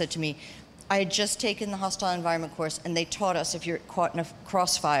photographer, said to me, I had just taken the hostile environment course, and they taught us if you're caught in a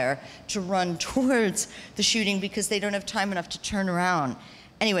crossfire to run towards the shooting because they don't have time enough to turn around.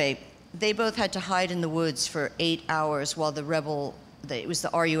 Anyway, they both had to hide in the woods for 8 hours while it was the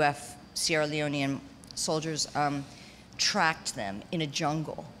RUF, Sierra Leonean soldiers, tracked them in a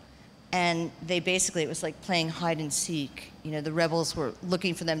jungle. And they basically, it was like playing hide and seek. You know, the rebels were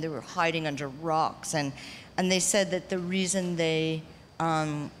looking for them, they were hiding under rocks. And they said that the reason they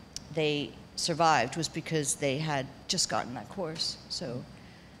survived was because they had just gotten that course. So,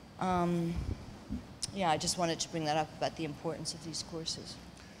 yeah, I just wanted to bring that up about the importance of these courses.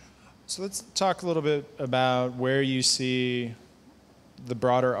 So let's talk a little bit about where you see the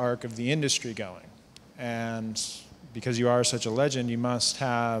broader arc of the industry going. And because you are such a legend, you must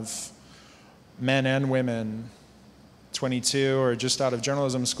have men and women, 22 or just out of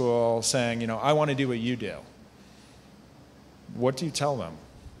journalism school, saying, you know, I want to do what you do. What do you tell them?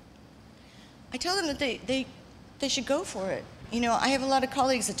 I tell them that they should go for it. You know, I have a lot of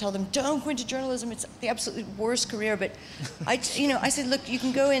colleagues that tell them, don't go into journalism, it's the absolute worst career. But I said, look, you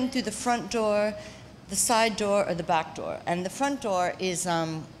can go in through the front door, the side door, or the back door. And the front door is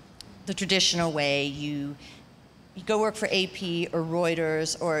the traditional way. You go work for AP or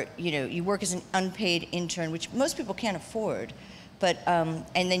Reuters, or you work as an unpaid intern, which most people can't afford. But and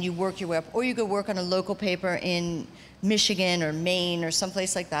then you work your way up, or you go work on a local paper in Michigan or Maine or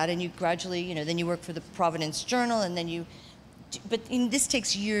someplace like that, and you gradually, then you work for the Providence Journal, and then but this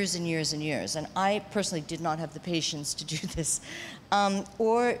takes years and years and years, and I personally did not have the patience to do this.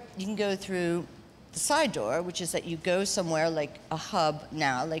 Or you can go through the side door, which is that you go somewhere like a hub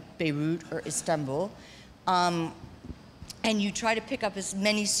now, like Beirut or Istanbul, and you try to pick up as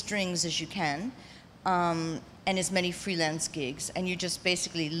many strings as you can, and as many freelance gigs, and you just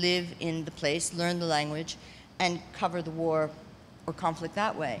basically live in the place, learn the language, and cover the war or conflict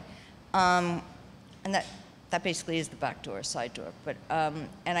that way. And that basically is the back door, side door. But,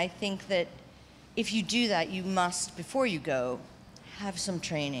 and I think that if you do that, you must, before you go, have some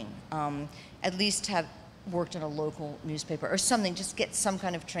training. At least have worked in a local newspaper or something, just get some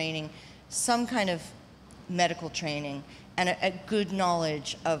kind of training, some kind of medical training, and a good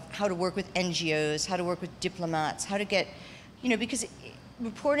knowledge of how to work with NGOs, how to work with diplomats, how to get, because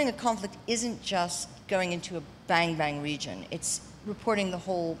reporting a conflict isn't just going into a bang-bang region. It's reporting the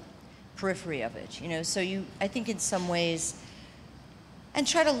whole periphery of it, So I think in some ways, and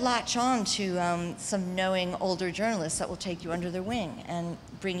try to latch on to some knowing older journalists that will take you under their wing and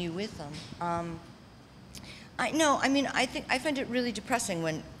bring you with them. I find it really depressing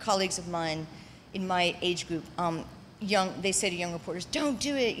when colleagues of mine in my age group, they say to young reporters, don't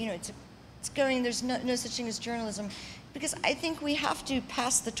do it, it's going, there's no such thing as journalism. Because I think we have to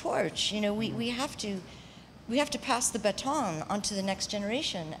pass the torch, we have to pass the baton onto the next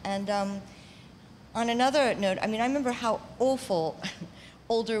generation. And on another note, I remember how awful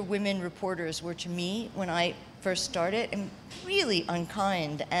older women reporters were to me when I first started, and really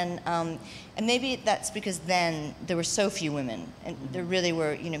unkind. And maybe that's because then there were so few women, and there really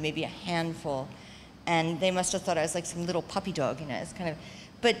were, maybe a handful. And they must have thought I was like some little puppy dog, it's kind of.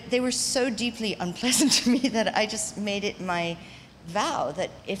 But they were so deeply unpleasant to me that I just made it my vow that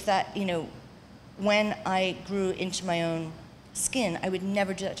if that, when I grew into my own skin, I would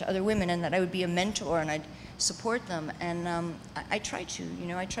never do that to other women, and that I would be a mentor and I'd support them. And I try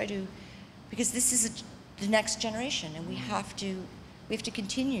to, because this is the next generation, and we have to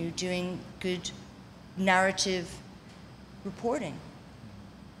continue doing good narrative reporting.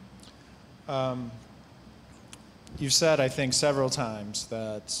 You've said, I think, several times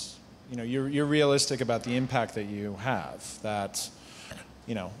that you're realistic about the impact that you have, that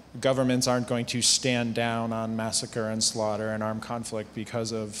governments aren't going to stand down on massacre and slaughter and armed conflict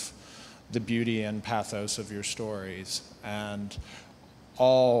because of the beauty and pathos of your stories. And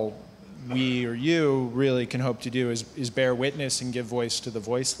all we or you really can hope to do is bear witness and give voice to the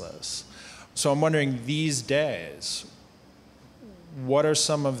voiceless. So I'm wondering, these days, what are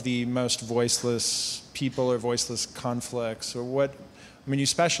some of the most voiceless people or voiceless conflicts, or what? You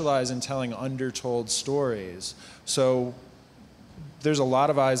specialize in telling undertold stories. So there's a lot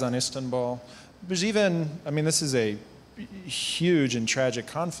of eyes on Istanbul. There's even, this is a huge and tragic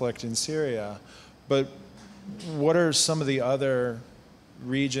conflict in Syria, but what are some of the other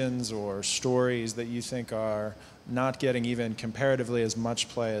regions or stories that you think are not getting even comparatively as much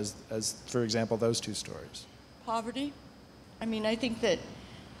play as for example, those two stories? Poverty. I think that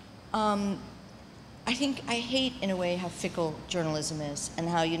I think I hate, in a way, how fickle journalism is, and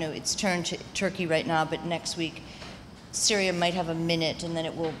how, you know, it's turned to Turkey right now, but next week Syria might have a minute, and then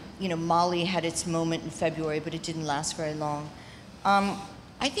it will, you know, Mali had its moment in February, but it didn't last very long.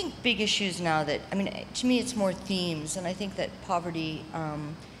 I think big issues now that, I mean, to me it's more themes, and I think that poverty,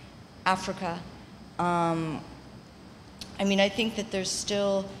 Africa, I mean, I think that there's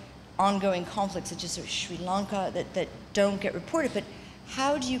still ongoing conflicts, such as Sri Lanka, that don't get reported. But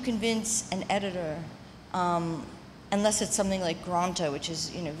how do you convince an editor, unless it's something like Granta, which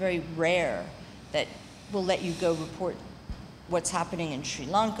is, you know, very rare, that will let you go report what's happening in Sri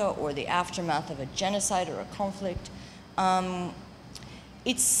Lanka or the aftermath of a genocide or a conflict?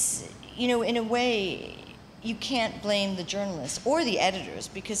 It's, you know, in a way, you can't blame the journalists or the editors,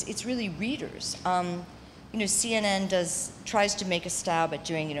 because it's really readers. You know, CNN tries to make a stab at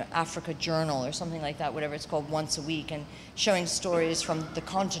doing, you know, Africa Journal or something like that, whatever it's called, once a week, and showing stories from the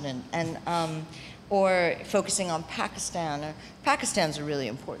continent, and or focusing on Pakistan. Pakistan's a really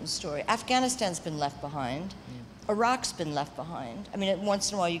important story. Afghanistan's been left behind. Iraq's been left behind. I mean, once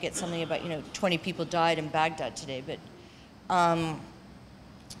in a while you get something about, you know, 20 people died in Baghdad today, but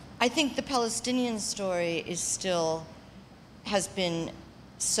I think the Palestinian story is still, has been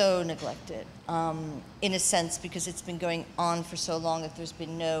so neglected, in a sense, because it's been going on for so long that there's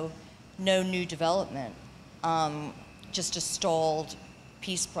been no new development, just a stalled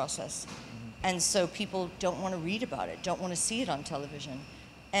peace process. And so people don't want to read about it, don't want to see it on television.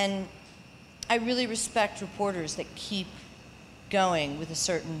 And I really respect reporters that keep going with a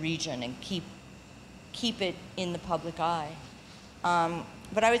certain region and keep it in the public eye.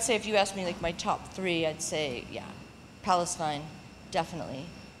 But I would say, if you ask me like my top three, I'd say, yeah, Palestine, definitely,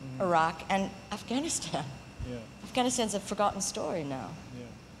 Iraq, and Afghanistan. Yeah. Afghanistan's a forgotten story now.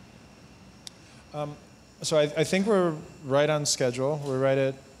 Yeah. So I think we're right on schedule. We're right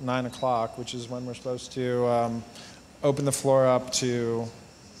at 9 o'clock, which is when we're supposed to open the floor up to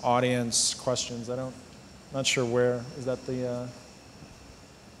audience questions. Not sure where. Is that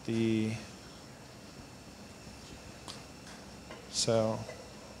so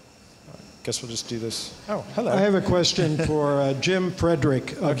I guess we'll just do this. Oh, hello. I have a question for Jim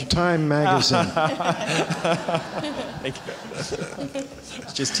Frederick of Time magazine. Thank you.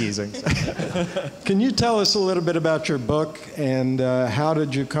 Just teasing. Can you tell us a little bit about your book, and how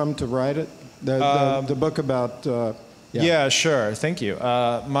did you come to write it? The book about... Yeah, sure. Thank you.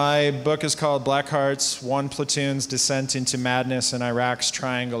 My book is called Black Hearts, One Platoon's Descent into Madness in Iraq's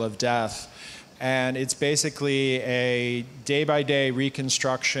Triangle of Death. And it's basically a day-by-day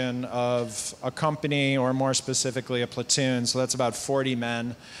reconstruction of a company, or more specifically a platoon. So that's about 40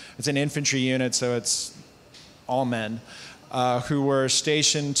 men. It's an infantry unit, so it's all men, who were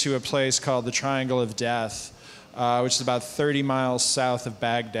stationed to a place called the Triangle of Death, which is about 30 miles south of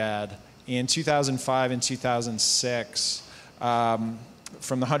Baghdad, in 2005 and 2006, from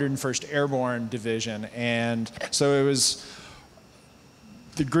the 101st Airborne Division. And so it was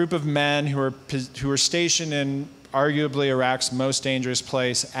the group of men who were stationed in arguably Iraq's most dangerous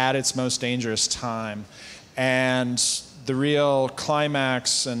place at its most dangerous time. And the real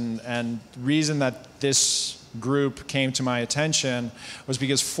climax and reason that this group came to my attention was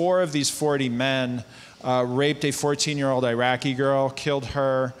because 4 of these 40 men raped a 14-year-old Iraqi girl, killed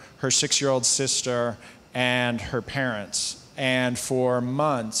her 6-year-old sister, and her parents. And for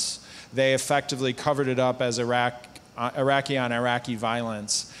months, they effectively covered it up as Iraqi on Iraqi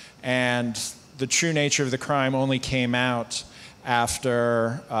violence. And the true nature of the crime only came out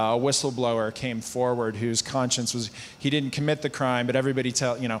after a whistleblower came forward whose conscience was, he didn't commit the crime, but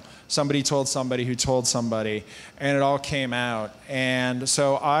somebody told somebody who told somebody, and it all came out. And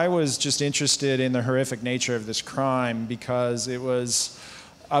so I was just interested in the horrific nature of this crime, because it was,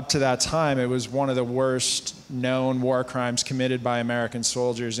 up to that time, it was one of the worst known war crimes committed by American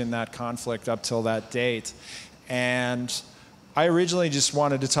soldiers in that conflict up till that date. And I originally just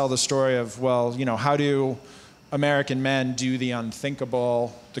wanted to tell the story of, well, how do American men do the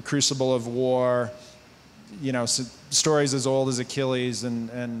unthinkable, the crucible of war, stories as old as Achilles,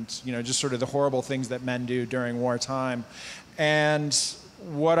 and just sort of the horrible things that men do during wartime. And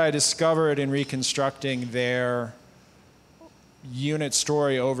what I discovered in reconstructing their unit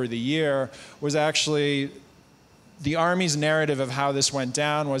story over the year was actually the Army's narrative of how this went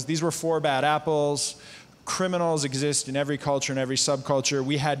down was these were 4 bad apples. Criminals exist in every culture and every subculture.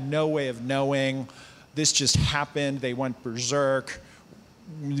 We had no way of knowing. This just happened. They went berserk.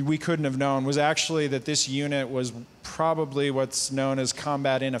 We couldn't have known. Was actually that this unit was probably what's known as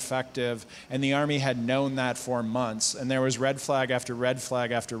combat ineffective, and the Army had known that for months. And there was red flag after red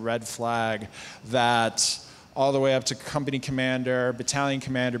flag after red flag that all the way up to company commander, battalion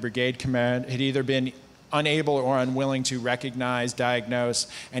commander, brigade commander, had either been unable or unwilling to recognize, diagnose,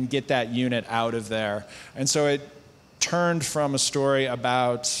 and get that unit out of there. And so it turned from a story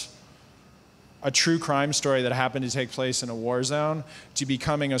about a true crime story that happened to take place in a war zone to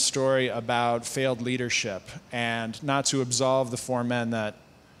becoming a story about failed leadership, and not to absolve the 4 men that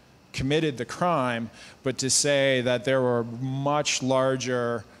committed the crime, but to say that there were much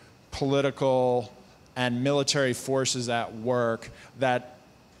larger political and military forces at work that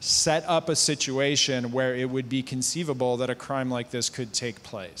set up a situation where it would be conceivable that a crime like this could take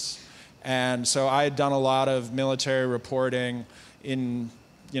place. And so I had done a lot of military reporting in,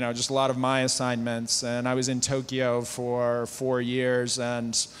 just a lot of my assignments, and I was in Tokyo for 4 years,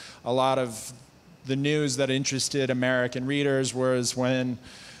 and a lot of the news that interested American readers was when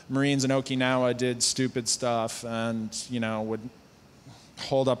Marines in Okinawa did stupid stuff and, would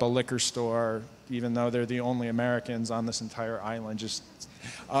hold up a liquor store even though they're the only Americans on this entire island.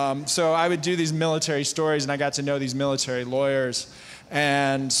 So I would do these military stories, and I got to know these military lawyers.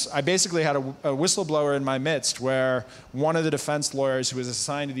 And I basically had a whistleblower in my midst, where one of the defense lawyers who was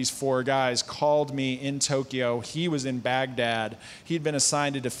assigned to these 4 guys called me in Tokyo. He was in Baghdad. He'd been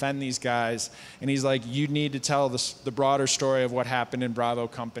assigned to defend these guys. And he's like, you need to tell the broader story of what happened in Bravo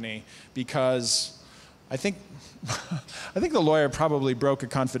Company, because I think the lawyer probably broke a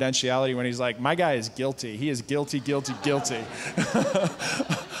confidentiality when he's like, my guy is guilty. He is guilty, guilty, guilty.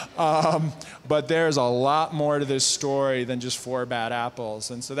 But there's a lot more to this story than just 4 bad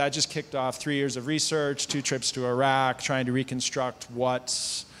apples. And so that just kicked off 3 years of research, 2 trips to Iraq, trying to reconstruct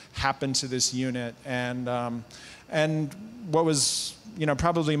what happened to this unit. And what was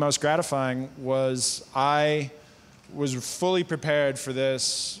probably most gratifying was I was fully prepared for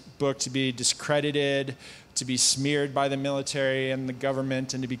this book to be discredited, to be smeared by the military and the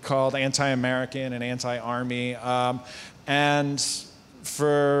government, and to be called anti-American and anti-army. And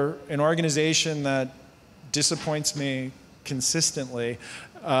for an organization that disappoints me consistently,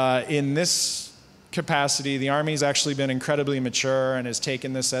 in this capacity, the Army's actually been incredibly mature and has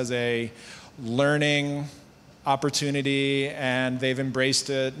taken this as a learning opportunity, and they've embraced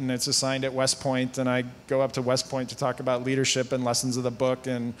it, and it's assigned at West Point, and I go up to West Point to talk about leadership and lessons of the book,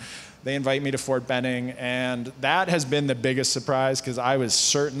 and they invite me to Fort Benning, and that has been the biggest surprise, because I was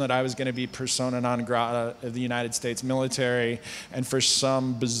certain that I was going to be persona non grata of the United States military, and for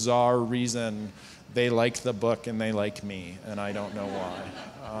some bizarre reason, they like the book and they like me, and I don't know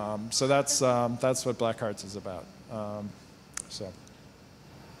why. So that's what Black Hearts is about.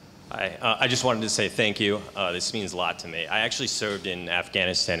 I just wanted to say thank you. This means a lot to me. I actually served in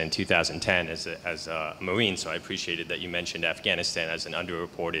Afghanistan in 2010 as a Marine, so I appreciated that you mentioned Afghanistan as an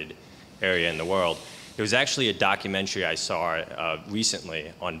underreported area in the world. There was actually a documentary I saw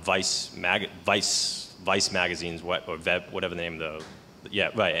recently on Vice Magazine's, or whatever the name of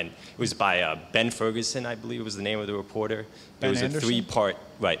and it was by Ben Ferguson, I believe was the name of the reporter. It was Anderson? a 3-part,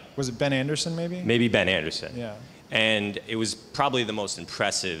 Was it Ben Anderson, maybe? Maybe Ben Anderson. Yeah. And it was probably the most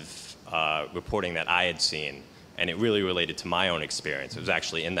impressive reporting that I had seen, and it really related to my own experience. It was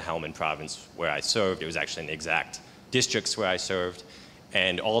actually in the Helmand province where I served. It was actually in the exact districts where I served.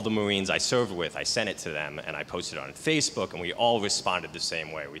 And all the Marines I served with, I sent it to them, and I posted it on Facebook, and we all responded the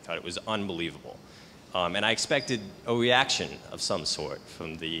same way. We thought it was unbelievable. And I expected a reaction of some sort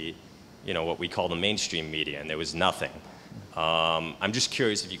from the, what we call the mainstream media, and there was nothing. I'm just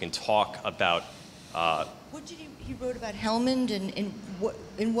curious if you can talk about what did he wrote about Helmand, and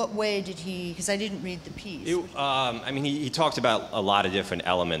in what way did he, because I didn't read the piece. He talked about a lot of different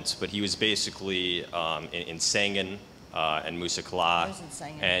elements, but he was basically in Sangin and Musa Kala. I was in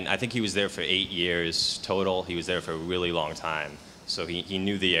Sangin. And I think he was there for 8 years total. He was there for a really long time. So he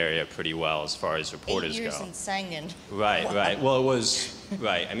knew the area pretty well as far as reporters go. 8 years in Sangin. Right, wow. Right. Well, it was,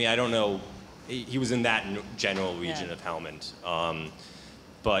 right. I don't know. He was in that general region of Helmand.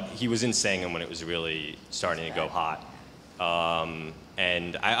 But he was in Sangin when it was really starting to go hot.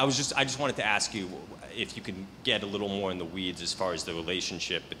 And I just wanted to ask you if you could get a little more in the weeds as far as the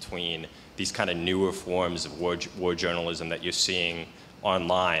relationship between these kind of newer forms of war journalism that you're seeing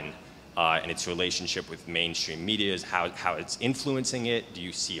online and its relationship with mainstream media, how it's influencing it. Do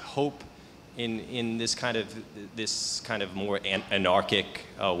you see hope in this kind of more anarchic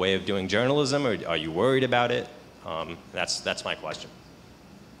way of doing journalism, or are you worried about it? That's my question.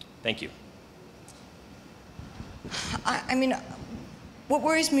 Thank you. What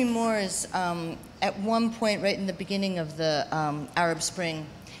worries me more is at one point, right in the beginning of the Arab Spring,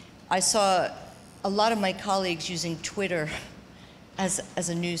 I saw a lot of my colleagues using Twitter as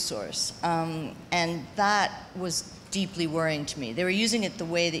a news source. And that was deeply worrying to me. They were using it the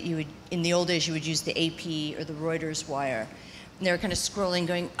way that you would, in the old days, you would use the AP or the Reuters wire. And they were kind of scrolling,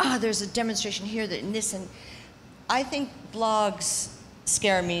 going, there's a demonstration here, that and this. And I think blogs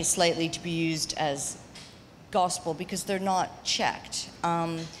scare me slightly to be used as gospel because they're not checked.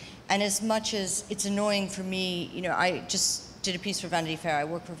 And as much as it's annoying for me, I just did a piece for Vanity Fair. I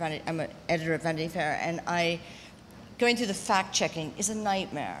work for Vanity, I'm an editor at Vanity Fair, and going through the fact checking is a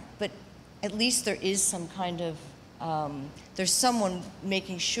nightmare. But at least there is some kind of, there's someone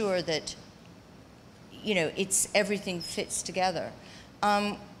making sure that, everything fits together.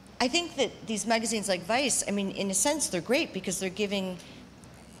 I think that these magazines like Vice, in a sense, they're great because they're giving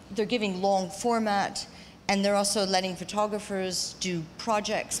long format, and they're also letting photographers do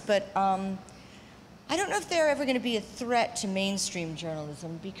projects. But I don't know if they're ever going to be a threat to mainstream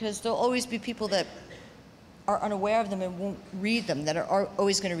journalism, because there'll always be people that are unaware of them and won't read them, that are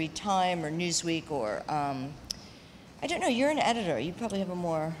always going to read Time or Newsweek or, I don't know, you're an editor. You probably have a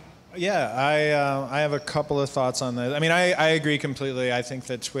more... Yeah, I have a couple of thoughts on this. I agree completely. I think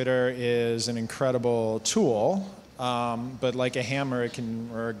that Twitter is an incredible tool, but like a hammer,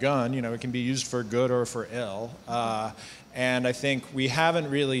 or a gun, it can be used for good or for ill. And I think we haven't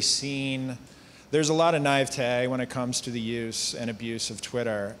really seen... There's a lot of naivete when it comes to the use and abuse of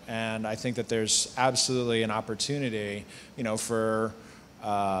Twitter, and I think that there's absolutely an opportunity, for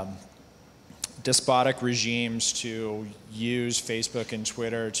despotic regimes to use Facebook and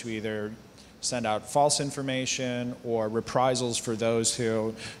Twitter to either send out false information or reprisals for those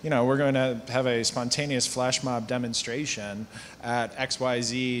who, we're going to have a spontaneous flash mob demonstration at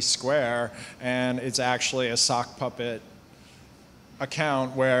XYZ Square, and it's actually a sock puppet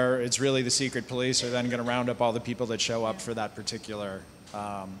account where it's really the secret police are then going to round up all the people that show up for that particular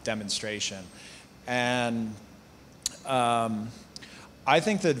demonstration. And I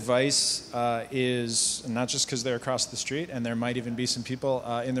think that Vice is, not just because they're across the street, and there might even be some people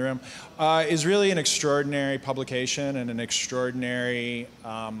in the room, is really an extraordinary publication and an extraordinary,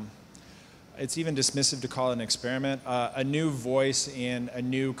 it's even dismissive to call it an experiment, a new voice in a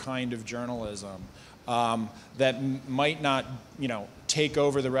new kind of journalism. That might not, take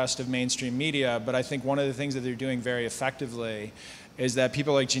over the rest of mainstream media, but I think one of the things that they're doing very effectively is that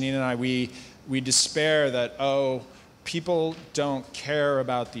people like Janine and I, we despair that, people don't care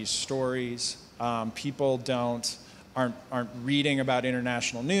about these stories. People aren't reading about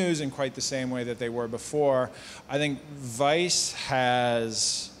international news in quite the same way that they were before. I think Vice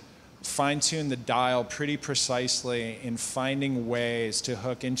has fine-tuned the dial pretty precisely in finding ways to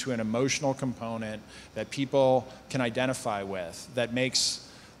hook into an emotional component that people can identify with, that makes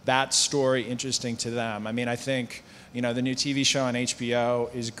that story interesting to them. I think, the new TV show on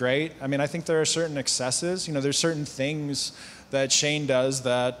HBO is great. I think there are certain excesses. There's certain things that Shane does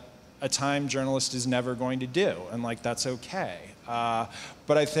that a Time journalist is never going to do, and that's okay. But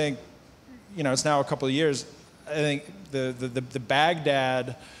I think, it's now a couple of years. I think the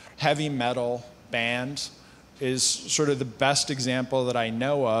Baghdad heavy metal band is sort of the best example that I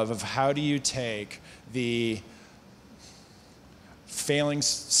know of how do you take the failing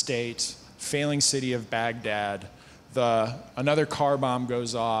state, failing city of Baghdad, another car bomb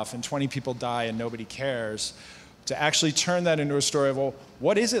goes off and 20 people die and nobody cares, to actually turn that into a story of, well,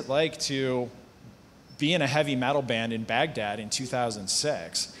 what is it like to be in a heavy metal band in Baghdad in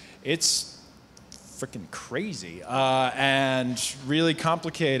 2006? It's freaking crazy and really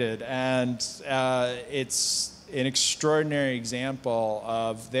complicated, and it's an extraordinary example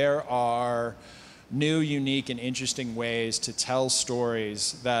of there are new, unique, and interesting ways to tell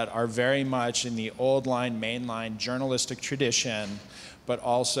stories that are very much in the old line, mainline journalistic tradition, but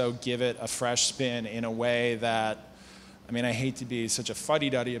also give it a fresh spin in a way that, I hate to be such a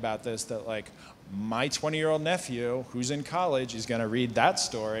fuddy-duddy about this, that my 20-year-old nephew who's in college is going to read that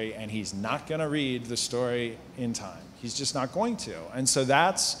story, and he's not going to read the story in Time. He's just not going to. And so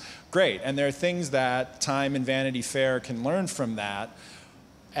that's great. And there are things that Time and Vanity Fair can learn from that.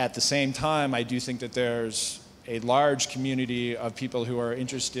 At the same time, I do think that there's a large community of people who are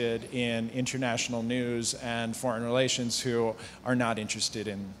interested in international news and foreign relations who are not interested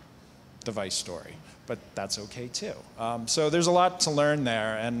in the Vice story. But that's okay too. So there's a lot to learn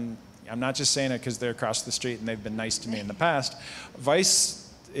there, and I'm not just saying it because they're across the street and they've been nice to me in the past.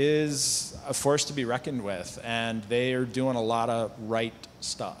 Vice is a force to be reckoned with, and they are doing a lot of right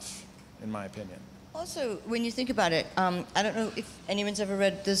stuff, in my opinion. Also, when you think about it, I don't know if anyone's ever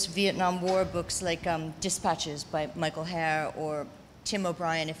read those Vietnam War books like Dispatches by Michael Hare, or Tim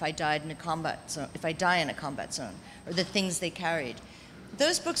O'Brien, If I Die in a Combat Zone, or The Things They Carried.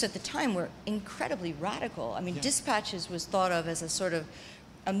 Those books at the time were incredibly radical. Dispatches was thought of as a sort of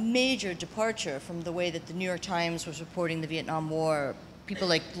a major departure from the way that the New York Times was reporting the Vietnam War. People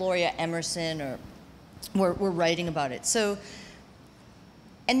like Gloria Emerson were writing about it. So,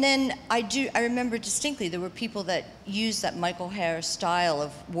 and then I remember distinctly there were people that used that Michael Hare style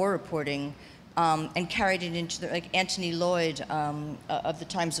of war reporting and carried it into like Anthony Lloyd of the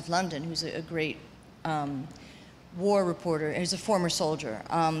Times of London, who's a great war reporter. He's a former soldier.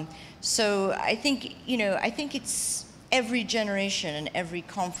 So I think, I think it's every generation and every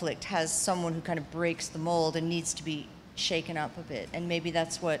conflict has someone who kind of breaks the mold and needs to be shaken up a bit. And maybe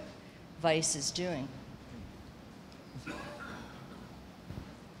that's what Vice is doing.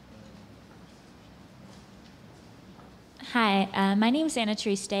 Hi, my name is Anna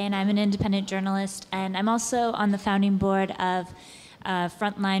Therese Day, and I'm an independent journalist, and I'm also on the founding board of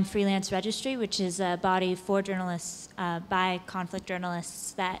Frontline Freelance Registry, which is a body for journalists by conflict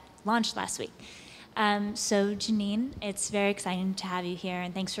journalists that launched last week. So Janine, it's very exciting to have you here,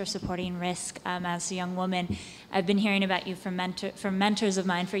 and thanks for supporting Risk as a young woman. I've been hearing about you from mentors of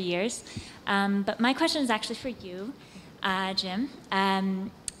mine for years, but my question is actually for you, Jim.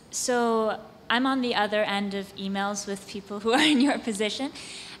 So I'm on the other end of emails with people who are in your position,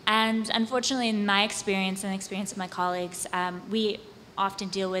 and unfortunately in my experience and the experience of my colleagues, we often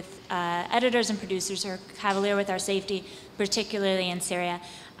deal with editors and producers who are cavalier with our safety, particularly in Syria.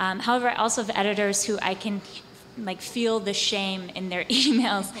 However, I also have editors who I can feel the shame in their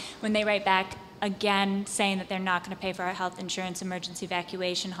emails when they write back again saying that they're not going to pay for our health insurance, emergency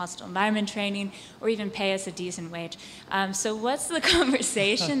evacuation, hostile environment training, or even pay us a decent wage. So what's the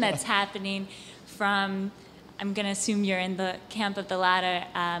conversation that's happening from, I'm going to assume you're in the camp of the latter,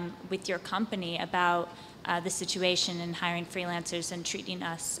 with your company about the situation in hiring freelancers and treating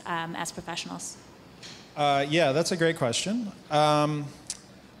us as professionals? Yeah, that's a great question.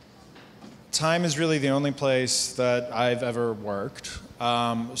 Time is really the only place that I've ever worked.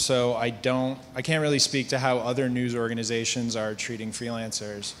 So I can't really speak to how other news organizations are treating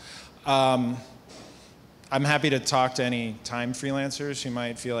freelancers. I'm happy to talk to any Time freelancers who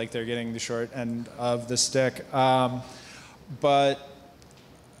might feel like they're getting the short end of the stick. But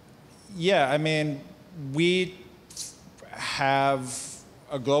yeah, I mean, we have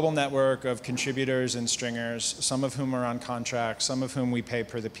a global network of contributors and stringers, some of whom are on contract, some of whom we pay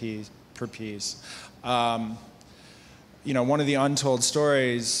per piece. One of the untold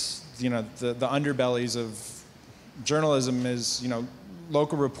stories, the underbellies of journalism is,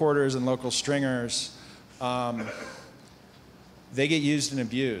 local reporters and local stringers, they get used and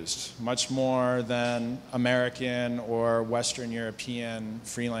abused much more than American or Western European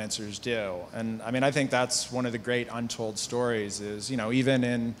freelancers do. And I mean, I think that's one of the great untold stories is,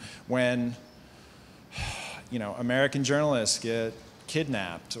 even when, American journalists get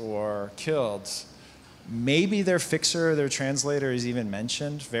kidnapped or killed, maybe their fixer or their translator is even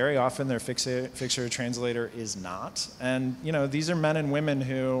mentioned. Very often their fixer or translator is not. And these are men and women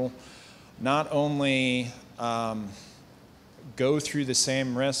who not only go through the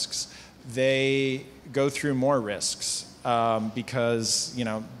same risks, they go through more risks because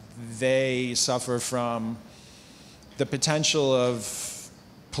they suffer from the potential of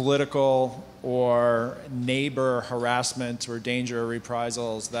political or neighbor harassment or danger or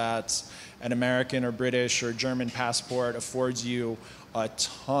reprisals that an American or British or German passport affords you a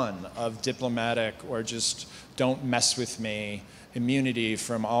ton of diplomatic or just don't mess with me immunity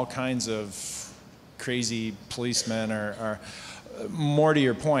from all kinds of crazy policemen or more to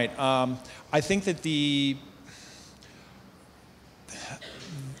your point. I think that the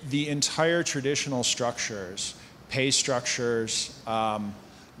entire traditional structures, pay structures,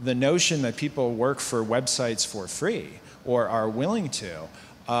 the notion that people work for websites for free or are willing to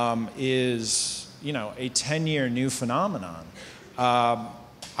is, a 10-year new phenomenon.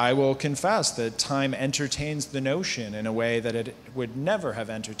 I will confess that Time entertains the notion in a way that it would never have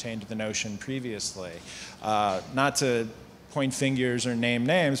entertained the notion previously. Not to point fingers or name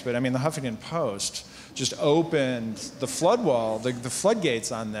names, but I mean, the Huffington Post just opened the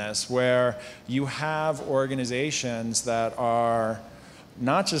floodgates on this, where you have organizations that are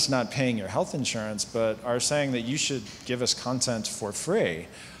not just not paying your health insurance, but are saying that you should give us content for free.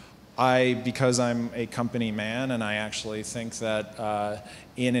 Because I'm a company man, and I actually think that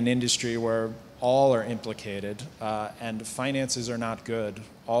in an industry where all are implicated and finances are not good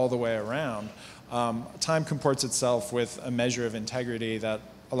all the way around, Time comports itself with a measure of integrity that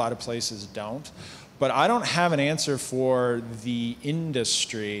a lot of places don't. But I don't have an answer for the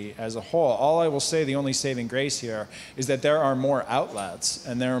industry as a whole. All I will say, the only saving grace here, is that there are more outlets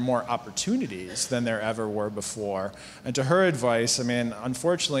and there are more opportunities than there ever were before. And to her advice, I mean,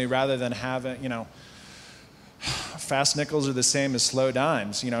 unfortunately, rather than having, fast nickels are the same as slow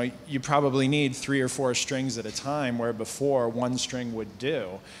dimes. You know, you probably need 3 or 4 strings at a time, where before 1 string would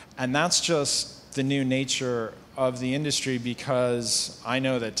do. And that's just the new nature of the industry, because I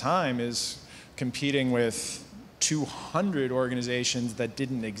know that Time is competing with 200 organizations that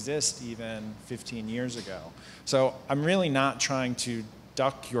didn't exist even 15 years ago. So I'm really not trying to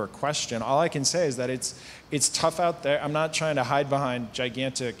duck your question. All I can say is that it's tough out there. I'm not trying to hide behind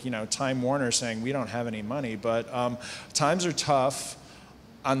gigantic, you know, Time Warner saying we don't have any money, but times are tough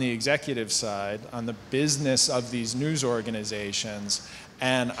on the executive side, on the business of these news organizations,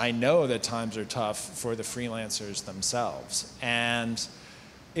 and I know that times are tough for the freelancers themselves. And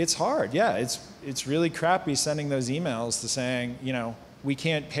it's hard, yeah. It's really crappy sending those emails to saying, you know, we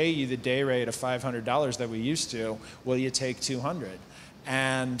can't pay you the day rate of $500 that we used to. Will you take 200?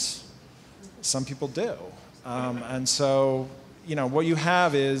 And some people do. And so, you know, what you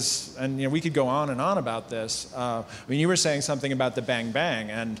have is, and you know, we could go on and on about this. I mean, you were saying something about the bang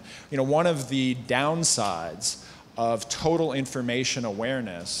bang, and you know, one of the downsides of total information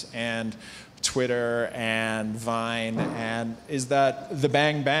awareness and Twitter and Vine and is that the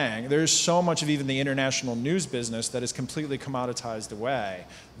bang bang, there's so much of even the international news business that is completely commoditized away,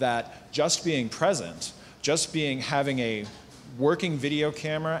 that just being present, just having a working video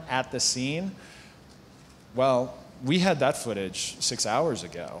camera at the scene, well, we had that footage 6 hours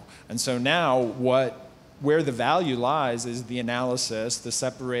ago. And so now where the value lies is the analysis, the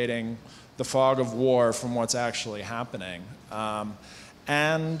separating the fog of war from what's actually happening.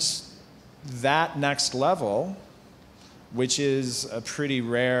 And that next level, which is a pretty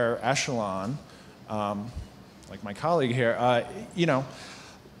rare echelon, like my colleague here, you know,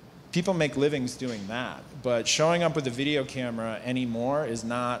 people make livings doing that. But showing up with a video camera anymore is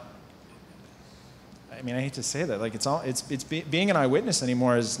not, I mean, I hate to say that, like being an eyewitness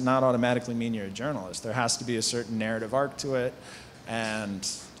anymore does not automatically mean you're a journalist. There has to be a certain narrative arc to it and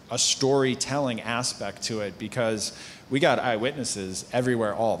a storytelling aspect to it, because we got eyewitnesses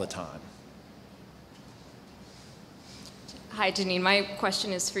everywhere all the time. Hi, Janine. My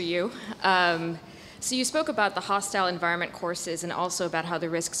question is for you. So you spoke about the hostile environment courses and also about how the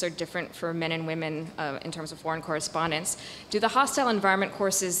risks are different for men and women in terms of foreign correspondence. Do the hostile environment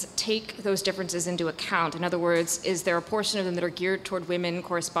courses take those differences into account? In other words, is there a portion of them that are geared toward women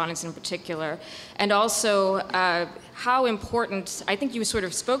correspondents in particular? And also, how important, I think you sort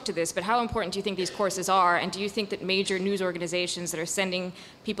of spoke to this, but how important do you think these courses are? And do you think that major news organizations that are sending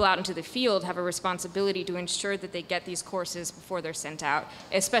people out into the field have a responsibility to ensure that they get these courses before they're sent out,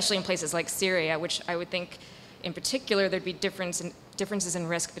 especially in places like Syria, which I would think in particular there'd be differences in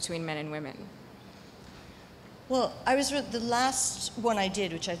risk between men and women? Well, the last one I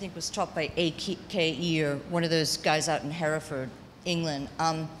did, which I think was taught by AKE, or one of those guys out in Hereford, England,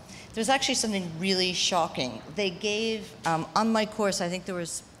 there was actually something really shocking. They gave, on my course, I think there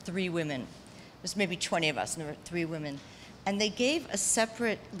was 3 women. There was maybe 20 of us, and there were 3 women. And they gave a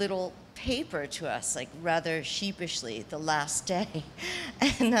separate little paper to us, like rather sheepishly, the last day.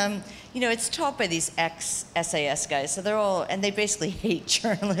 And, you know, it's taught by these ex-SAS guys, so they're all, and they basically hate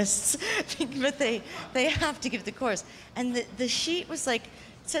journalists, but they have to give the course. And the sheet was like,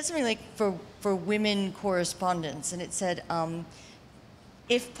 it said something like, for women correspondents, and it said,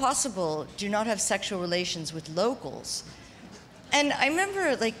 if possible, do not have sexual relations with locals. And I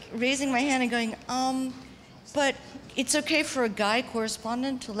remember like raising my hand and going, but it's okay for a guy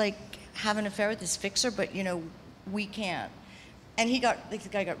correspondent to like have an affair with his fixer, but you know, we can't. And he got, like the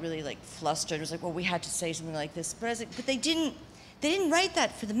guy got really like flustered. It was like, well, we had to say something like this. But I was like, but they didn't write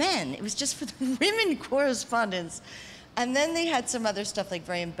that for the men. It was just for the women correspondents. And then they had some other stuff like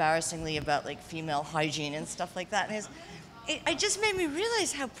very embarrassingly about like female hygiene and stuff like that. And it just made me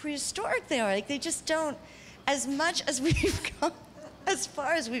realize how prehistoric they are. Like they just don't, as much as we've come, as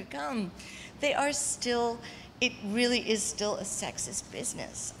far as we've come, they are still, it really is still a sexist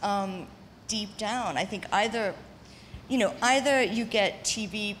business. Deep down, I think either you get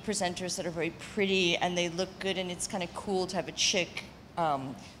TV presenters that are very pretty and they look good and it's kind of cool to have a chick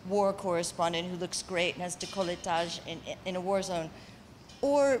war correspondent who looks great and has décolletage in a war zone,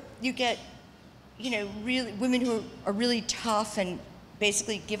 or you get, you know, really women who are really tough and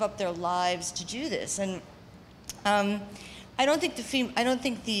basically give up their lives to do this. And I don't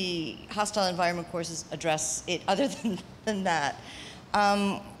think the hostile environment courses address it other than that.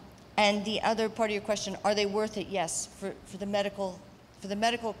 And the other part of your question, are they worth it? Yes, for the medical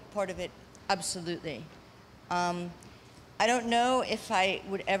part of it, absolutely. I don't know if I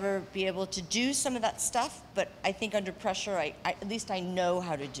would ever be able to do some of that stuff, but I think under pressure, at least I know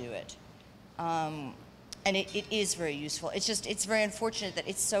how to do it. And it is very useful. It's very unfortunate that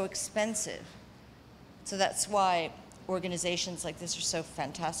it's so expensive. So that's why organizations like this are so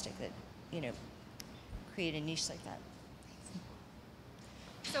fantastic that, create a niche like that.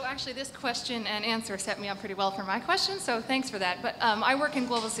 So actually this question and answer set me up pretty well for my question, so thanks for that. But I work in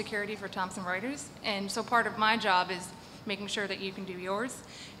global security for Thomson Reuters, and so part of my job is making sure that you can do yours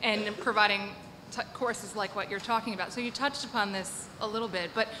and providing courses like what you're talking about. So you touched upon this a little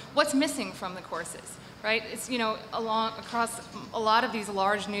bit, but what's missing from the courses, right? It's, across a lot of these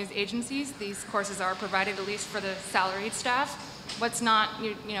large news agencies, these courses are provided at least for the salaried staff. What's not,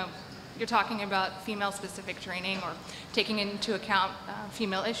 you're talking about female-specific training or taking into account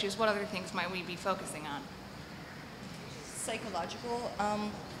female issues. What other things might we be focusing on? Psychological,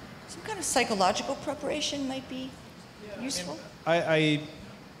 some kind of psychological preparation might be useful. I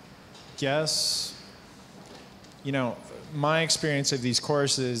guess, my experience of these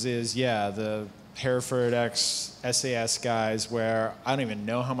courses is, the Hereford ex-SAS guys where I don't even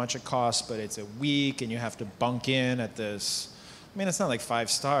know how much it costs, but it's a week and you have to bunk in at this, it's not like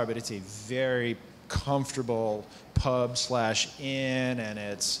 5-star, but it's a very comfortable pub/inn, and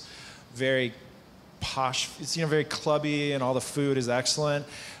it's very posh. It's very clubby, and all the food is excellent.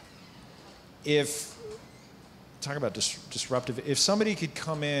 Talk about disruptive. If somebody could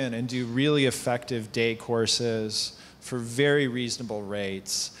come in and do really effective day courses for very reasonable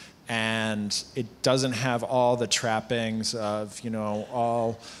rates, and it doesn't have all the trappings of,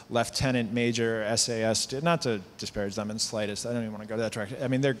 all lieutenant major SAS, not to disparage them in the slightest, I don't even want to go that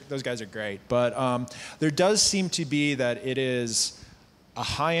direction. Those guys are great, but there does seem to be that it is a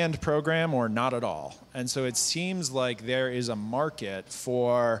high-end program or not at all. And so it seems like there is a market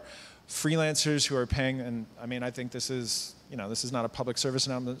for freelancers who are paying, and I think this is, this is not a public service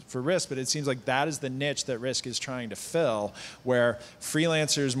announcement for Risk, but it seems like that is the niche that Risk is trying to fill, where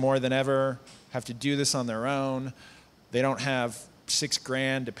freelancers more than ever have to do this on their own. They don't have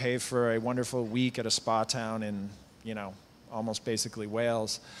 $6,000 to pay for a wonderful week at a spa town in, almost basically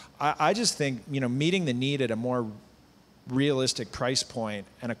Wales. I just think, meeting the need at a more realistic price point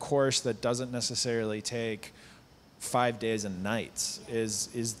and a course that doesn't necessarily take 5 days and nights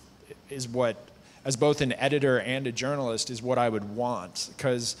is what, as both an editor and a journalist, is what I would want.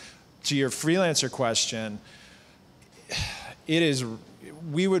 Because to your freelancer question,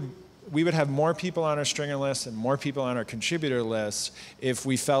 we would have more people on our stringer list and more people on our contributor list if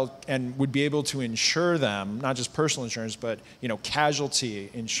we felt and would be able to insure them, not just personal insurance, but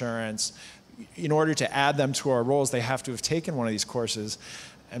casualty insurance. In order to add them to our roles, they have to have taken one of these courses.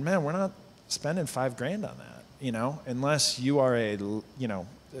 And man, we're not spending $5,000 on that, unless you are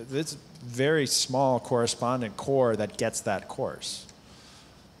it's very small correspondent corps that gets that course.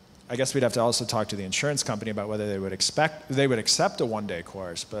 I guess we'd have to also talk to the insurance company about whether they would accept a one-day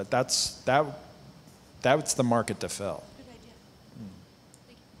course, but that's the market to fill. Good idea.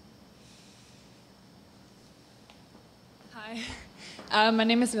 Thank you. Hi, my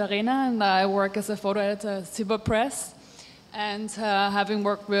name is Verena, and I work as a photo editor at Silver Press. And having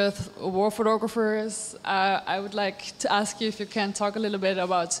worked with war photographers, I would like to ask you if you can talk a little bit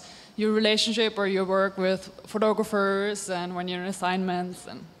about your relationship or your work with photographers and when you're in assignments,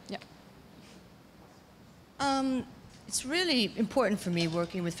 and It's really important for me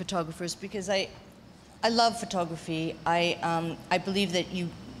working with photographers because I love photography. I believe that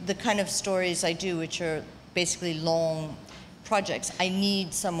the kind of stories I do, which are basically long projects, I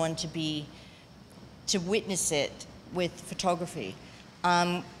need someone to witness it with photography.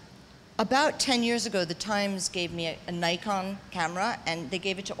 About 10 years ago, the Times gave me a Nikon camera, and they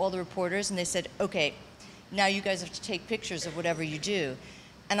gave it to all the reporters, and they said, okay, now you guys have to take pictures of whatever you do.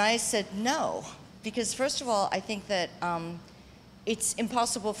 And I said no, because first of all, I think that it's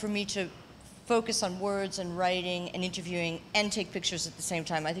impossible for me to focus on words and writing and interviewing and take pictures at the same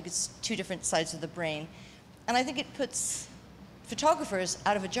time. I think it's two different sides of the brain. And I think it puts photographers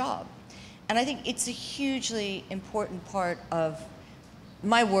out of a job. And I think it's a hugely important part of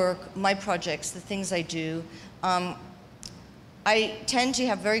my work, my projects, the things I do. I tend to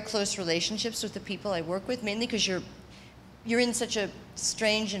have very close relationships with the people I work with, mainly because you're in such a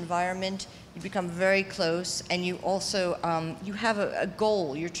strange environment. You become very close, and you also you have a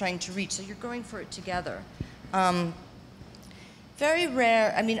goal you're trying to reach, so you're going for it together. Very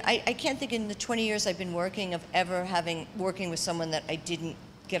rare. I can't think in the 20 years I've been working of ever working with someone that I didn't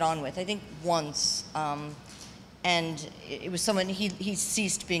get on with. I think once, and it was someone, he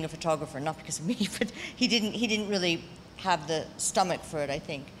ceased being a photographer, not because of me, but he didn't really have the stomach for it, I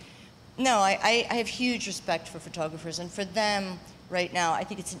think. No, I have huge respect for photographers, and for them right now, I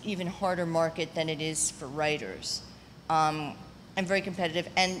think it's an even harder market than it is for writers. I'm very competitive,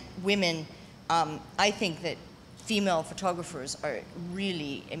 and women, I think that female photographers are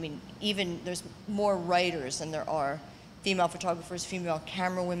really, I mean, even there's more writers than there are female photographers, female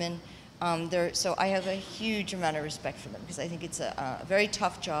camera women. So I have a huge amount of respect for them because I think it's a very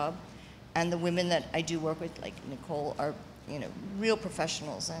tough job, and the women that I do work with, like Nicole, are real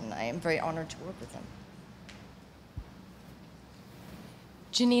professionals, and I am very honored to work with them.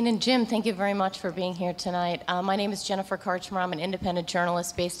 Janine and Jim, thank you very much for being here tonight. My name is Jennifer Karchmer. I'm an independent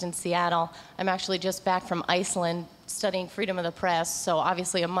journalist based in Seattle. I'm actually just back from Iceland studying freedom of the press, so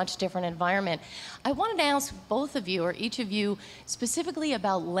obviously a much different environment. I wanted to ask both of you, or each of you, specifically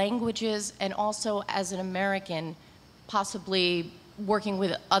about languages, and also as an American, possibly working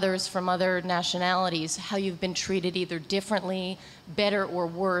with others from other nationalities, how you've been treated either differently, better, or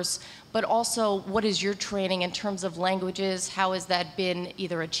worse, but also what is your training in terms of languages? How has that been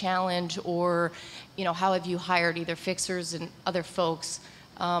either a challenge, or how have you hired either fixers and other folks?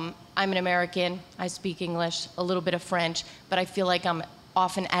 I'm an American, I speak English, a little bit of French, but I feel like I'm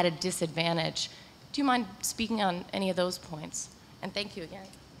often at a disadvantage. Do you mind speaking on any of those points? And thank you again.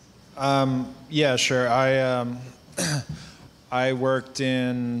 Yeah, sure. I worked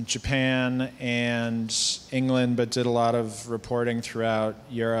in Japan and England, but did a lot of reporting throughout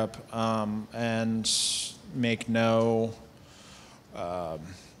Europe, and make no,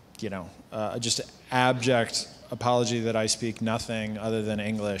 just abject apology that I speak nothing other than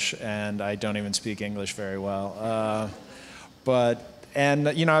English, and I don't even speak English very well.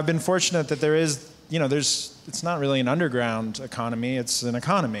 I've been fortunate that there is, it's not really an underground economy, it's an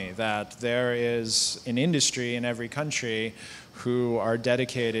economy, that there is an industry in every country who are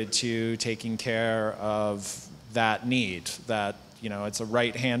dedicated to taking care of that need, that, it's a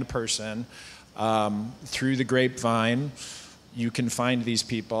right-hand person. Through the grapevine, you can find these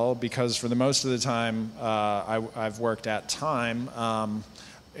people, because for the most of the time I've worked at Time,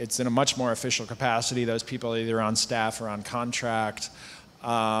 it's in a much more official capacity. Those people are either on staff or on contract.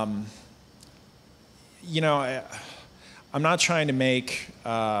 I'm not trying to make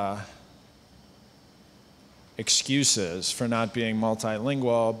excuses for not being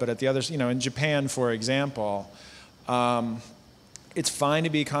multilingual, but at the others, in Japan, for example, it's fine to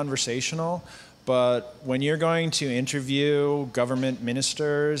be conversational, but when you're going to interview government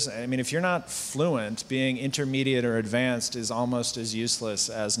ministers, I mean, if you're not fluent, being intermediate or advanced is almost as useless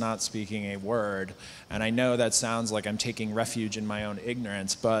as not speaking a word. And I know that sounds like I'm taking refuge in my own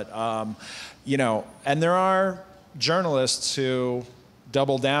ignorance, but, and there are journalists who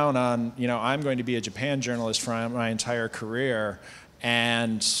double down on, I'm going to be a Japan journalist for my entire career,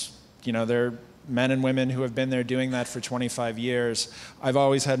 and, they're men and women who have been there doing that for 25 years. I've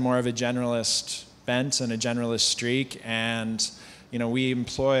always had more of a generalist bent and a generalist streak, and we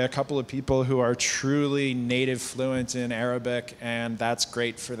employ a couple of people who are truly native fluent in Arabic, and that's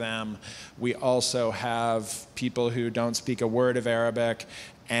great for them. We also have people who don't speak a word of Arabic,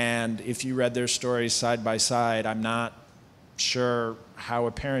 and if you read their stories side by side, I'm not sure how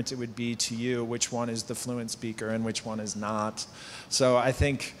apparent it would be to you which one is the fluent speaker and which one is not. So I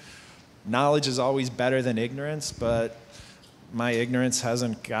think knowledge is always better than ignorance, but my ignorance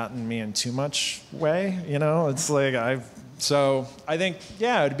hasn't gotten me in too much way, it's like so I think,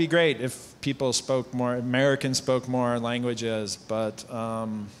 yeah, it'd be great if people spoke more, Americans spoke more languages, but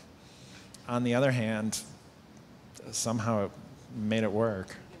on the other hand, somehow it made it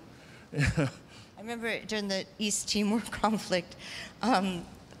work. I remember during the East Timor conflict,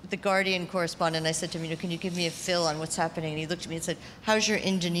 the Guardian correspondent, I said to him, can you give me a fill on what's happening? And he looked at me and said, how's your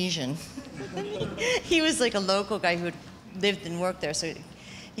Indonesian? He was like a local guy who had lived and worked there, so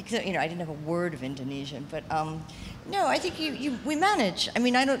he could, I didn't have a word of Indonesian, but no, I think we manage. I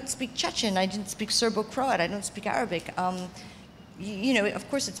mean, I don't speak Chechen, I didn't speak Serbo-Croat, I don't speak Arabic. Of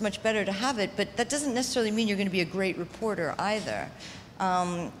course it's much better to have it, but that doesn't necessarily mean you're going to be a great reporter either.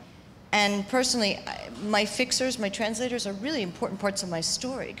 And personally, my fixers, my translators are really important parts of my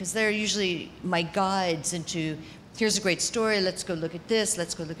story, because they're usually my guides into, here's a great story, let's go look at this,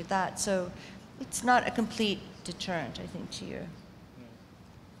 let's go look at that. So it's not a complete deterrent, I think, to you.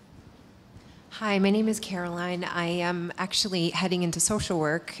 Hi, my name is Caroline. I am actually heading into social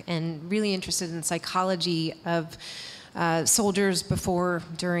work and really interested in psychology of soldiers before,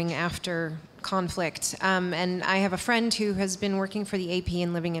 during, after conflict. And I have a friend who has been working for the AP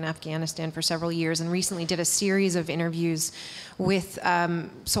and living in Afghanistan for several years, and recently did a series of interviews with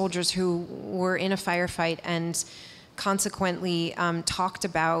soldiers who were in a firefight, and consequently talked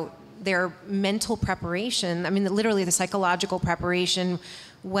about their mental preparation. I mean, literally the psychological preparation,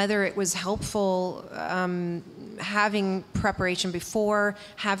 whether it was helpful having preparation before,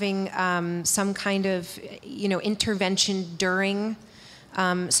 having some kind of intervention during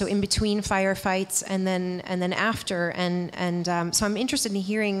So in between firefights and then after, so I'm interested in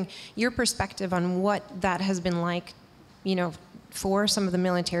hearing your perspective on what that has been like, for some of the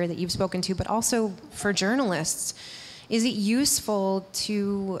military that you've spoken to, but also for journalists. Is it useful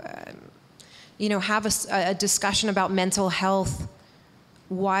to, have a discussion about mental health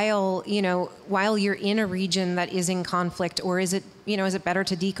while you're in a region that is in conflict, or is it better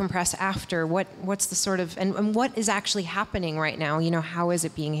to decompress after? What's the sort of, and what is actually happening right now? How is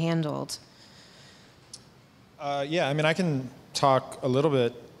it being handled? Yeah, I mean, I can talk a little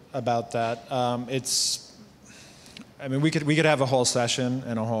bit about that. We could have a whole session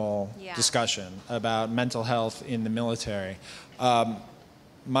and a whole discussion about mental health in the military.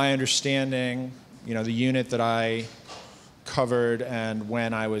 My understanding, the unit that I covered and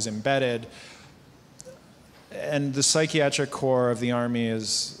when I was embedded, and the psychiatric core of the Army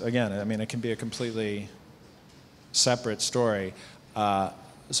is, again, it can be a completely separate story.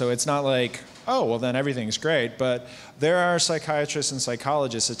 So it's not like, oh, well then everything's great, but there are psychiatrists and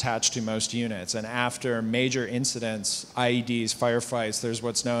psychologists attached to most units, and after major incidents, IEDs, firefights, there's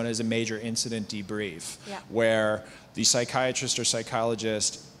what's known as a major incident debrief, where the psychiatrist or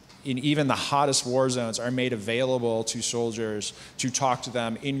psychologist in even the hottest war zones are made available to soldiers to talk to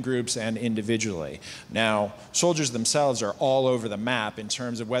them in groups and individually. Now, soldiers themselves are all over the map in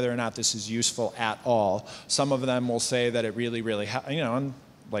terms of whether or not this is useful at all. Some of them will say that it really, really, and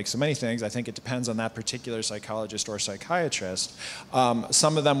like so many things, I think it depends on that particular psychologist or psychiatrist.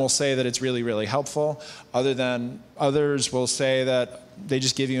 Some of them will say that it's really, really helpful. Others will say that they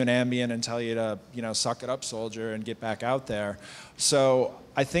just give you an Ambien and tell you to, suck it up, soldier, and get back out there. So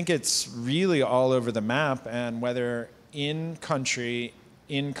I think it's really all over the map, and whether in country,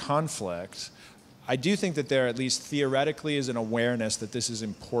 in conflict, I do think that there at least theoretically is an awareness that this is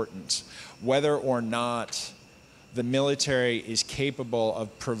important. Whether or not the military is capable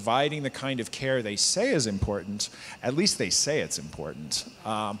of providing the kind of care they say is important, at least they say it's important.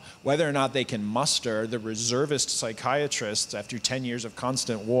 Whether or not they can muster the reservist psychiatrists after 10 years of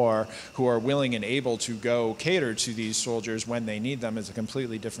constant war who are willing and able to go cater to these soldiers when they need them is a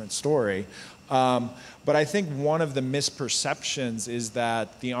completely different story. But I think one of the misperceptions is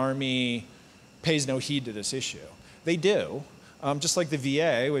that the Army pays no heed to this issue. They do. Just like the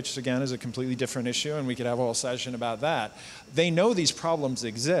VA, which again is a completely different issue, and we could have a whole session about that. They know these problems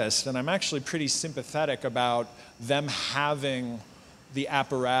exist, and I'm actually pretty sympathetic about them having the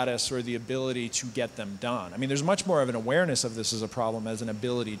apparatus or the ability to get them done. There's much more of an awareness of this as a problem as an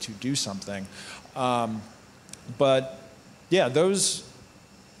ability to do something. But yeah,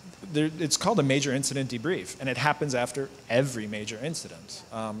 it's called a major incident debrief, and it happens after every major incident.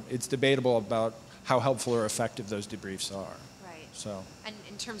 It's debatable about how helpful or effective those debriefs are. So. And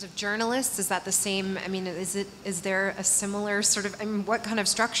in terms of journalists, is that the same? Is there a similar sort of? What kind of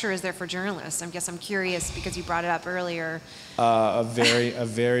structure is there for journalists? I'm curious because you brought it up earlier. A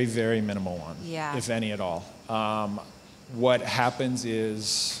very, very minimal one, if any at all. What happens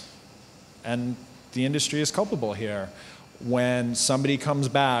is, and the industry is culpable here, when somebody comes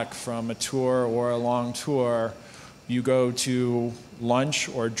back from a tour or a long tour, you go to lunch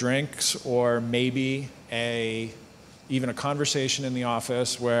or drinks or maybe even a conversation in the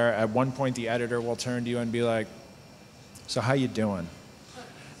office where at one point the editor will turn to you and be like, so how you doing?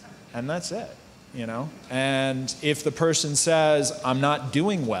 And that's it, And if the person says, I'm not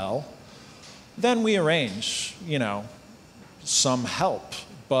doing well, then we arrange, some help.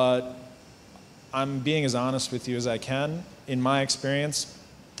 But I'm being as honest with you as I can. In my experience,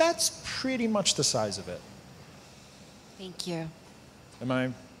 that's pretty much the size of it. Thank you. Am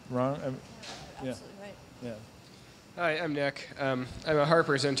I wrong? Absolutely right. Yeah. Hi, I'm Nick. I'm a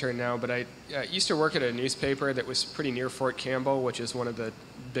Harper's intern now, but I used to work at a newspaper that was pretty near Fort Campbell, which is one of the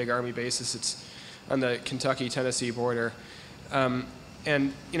big Army bases. It's on the Kentucky-Tennessee border. And,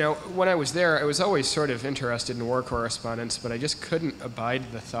 when I was there, I was always sort of interested in war correspondence, but I just couldn't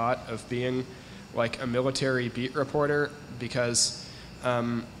abide the thought of being like a military beat reporter because,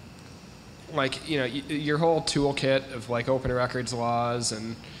 your whole toolkit of like open records laws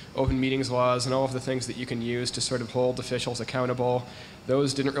and open meetings laws and all of the things that you can use to sort of hold officials accountable,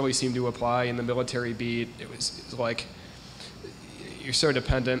 those didn't really seem to apply in the military beat. It was like you're so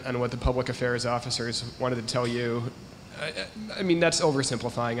dependent on what the public affairs officers wanted to tell you. That's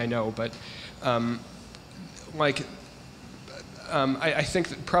oversimplifying, I know, but I think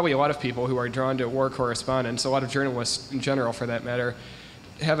that probably a lot of people who are drawn to war correspondence, a lot of journalists in general for that matter,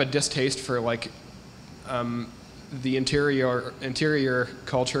 have a distaste for the interior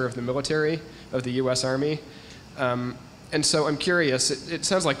culture of the military, of the U.S. Army. And so I'm curious, it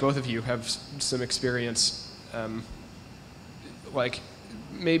sounds like both of you have some experience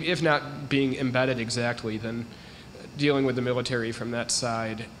maybe if not being embedded exactly, then dealing with the military from that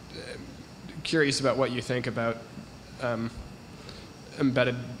side. Curious about what you think about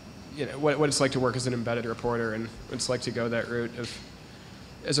embedded, what it's like to work as an embedded reporter and what it's like to go that route of,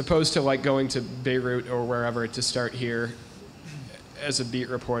 as opposed to like going to Beirut or wherever to start here as a beat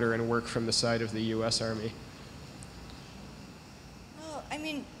reporter and work from the side of the U.S. Army. Well, I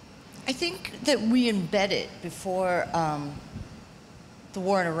mean, I think that we embedded before the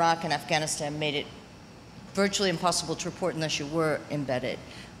war in Iraq and Afghanistan made it virtually impossible to report unless you were embedded.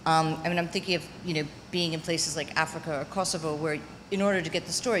 I mean, I'm thinking of, being in places like Africa or Kosovo where in order to get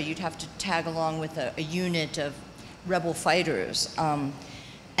the story, you'd have to tag along with a unit of rebel fighters.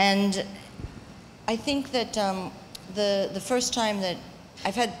 And I think that the first time that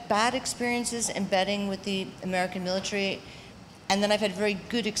I've had bad experiences embedding with the American military, and then I've had very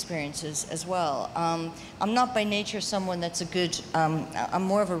good experiences as well. I'm not by nature someone that's I'm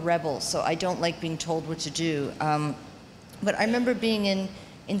more of a rebel, so I don't like being told what to do. But I remember being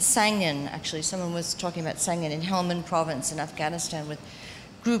in Sangin, actually, someone was talking about Sangin in Helmand province in Afghanistan with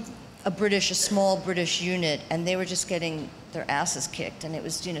a small British unit, and they were just getting their asses kicked. And it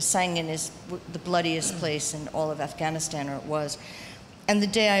was, Sangin is the bloodiest place in all of Afghanistan, or it was. And the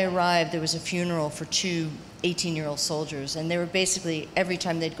day I arrived, there was a funeral for 2 18-year-old soldiers, and they were basically, every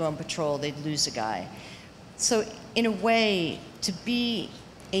time they'd go on patrol, they'd lose a guy. So in a way, to be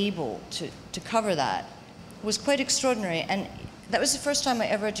able to cover that was quite extraordinary. And that was the first time I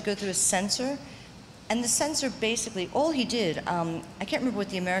ever had to go through a censor. And the censor basically, all he did, I can't remember what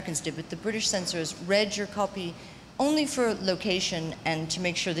the Americans did, but the British censors read your copy only for location and to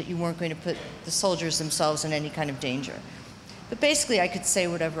make sure that you weren't going to put the soldiers themselves in any kind of danger. But basically, I could say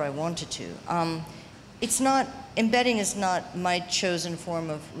whatever I wanted to. Embedding is not my chosen form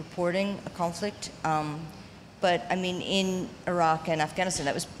of reporting a conflict. But I mean, in Iraq and Afghanistan,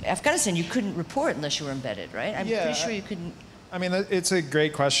 Afghanistan, you couldn't report unless you were embedded, right? I'm pretty sure you couldn't. I mean, it's a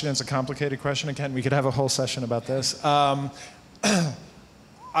great question. It's a complicated question. Again, we could have a whole session about this. I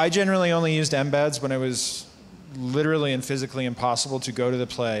generally only used embeds when it was literally and physically impossible to go to the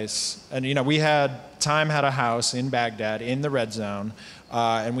place. And Time had a house in Baghdad in the red zone,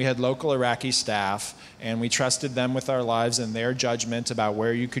 and we had local Iraqi staff, and we trusted them with our lives and their judgment about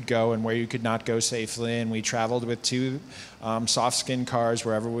where you could go and where you could not go safely. And we traveled with 2 soft-skin cars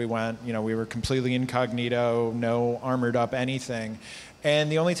wherever we went. We were completely incognito, no armored up anything.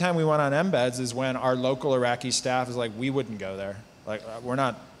 And the only time we went on embeds is when our local Iraqi staff is like, we wouldn't go there. Like, we're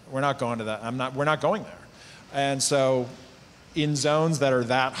not going to that. We're not going there. And so, in zones that are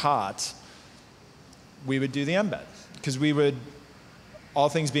that hot, we would do the embed, because we would, all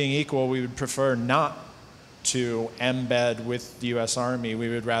things being equal, we would prefer not to embed with the U.S. Army. We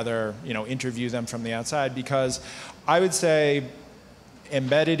would rather, interview them from the outside, because I would say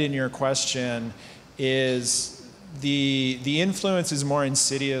embedded in your question is the influence is more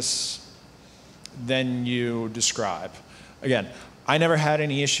insidious than you describe. Again, I never had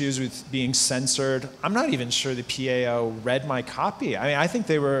any issues with being censored. I'm not even sure the PAO read my copy. I mean, I think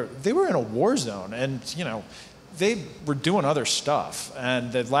they were in a war zone, and they were doing other stuff.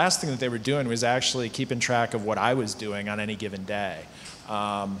 And the last thing that they were doing was actually keeping track of what I was doing on any given day.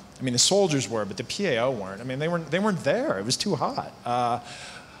 I mean, the soldiers were, but the PAO weren't. I mean, they weren't there. It was too hot.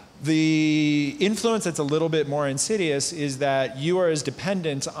 The influence that's a little bit more insidious is that you are as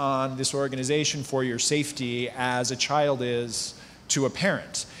dependent on this organization for your safety as a child is to a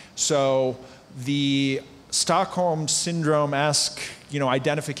parent. So the Stockholm Syndrome-esque,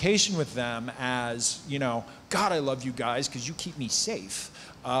 identification with them as, God, I love you guys because you keep me safe.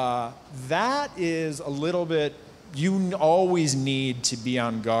 That is a little bit, you always need to be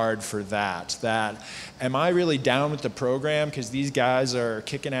on guard for that. That, am I really down with the program because these guys are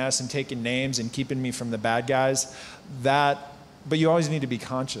kicking ass and taking names and keeping me from the bad guys? But you always need to be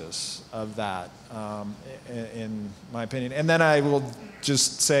conscious of that, in my opinion. And then I will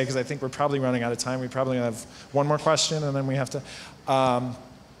just say, because I think we're probably running out of time, we probably have one more question, and then we have to,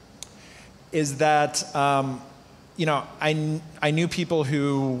 is that, I knew people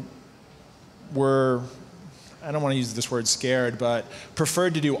who were, I don't want to use this word scared, but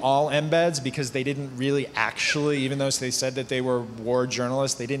preferred to do all embeds because they didn't really actually, even though they said that they were war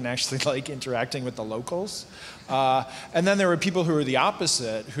journalists, they didn't actually like interacting with the locals. And then there were people who were the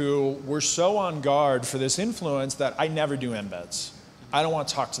opposite, who were so on guard for this influence that I never do embeds. I don't want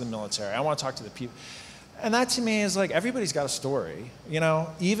to talk to the military. I want to talk to the people. And that to me is like, everybody's got a story.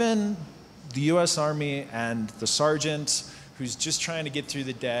 Even the U.S. Army and the sergeant who's just trying to get through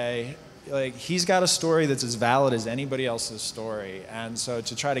the day, like he's got a story that's as valid as anybody else's story, and so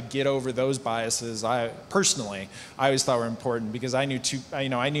to try to get over those biases, I always thought were important, because I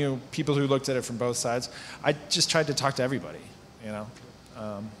knew people who looked at it from both sides. I just tried to talk to everybody, you know.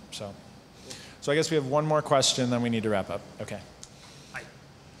 So I guess we have one more question, then we need to wrap up. Okay.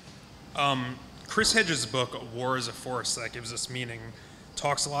 Hi. Chris Hedges' book, War is a Force That Gives Us Meaning,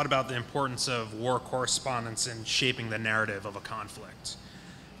 talks a lot about the importance of war correspondence in shaping the narrative of a conflict.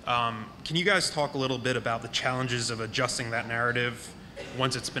 Can you guys talk a little bit about the challenges of adjusting that narrative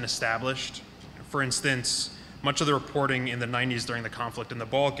once it's been established? For instance, much of the reporting in the 90s during the conflict in the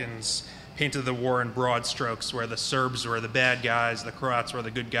Balkans painted the war in broad strokes, where the Serbs were the bad guys, the Croats were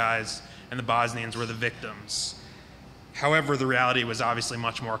the good guys, and the Bosnians were the victims. However, the reality was obviously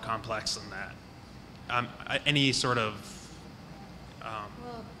much more complex than that. Any sort of...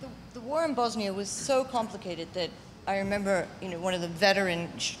 Well, the war in Bosnia was so complicated that I remember, one of the veteran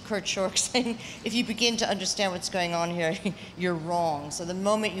Kurt Schork saying, if you begin to understand what's going on here, you're wrong. So the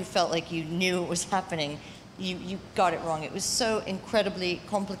moment you felt like you knew it was happening, you got it wrong. It was so incredibly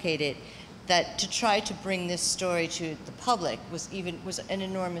complicated that to try to bring this story to the public was an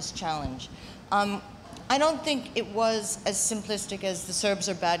enormous challenge. I don't think it was as simplistic as the Serbs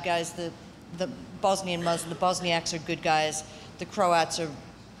are bad guys, the Bosnian Muslims, the Bosniaks are good guys, the Croats are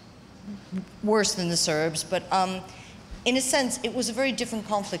worse than the Serbs, but in a sense, it was a very different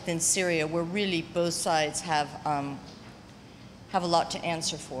conflict than Syria, where really both sides have a lot to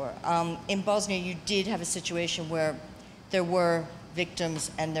answer for. In Bosnia, you did have a situation where there were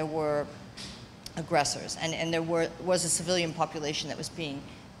victims and there were aggressors, and there was a civilian population that was being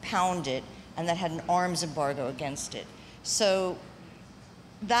pounded and that had an arms embargo against it. So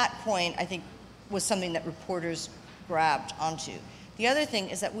that point, I think, was something that reporters grabbed onto. The other thing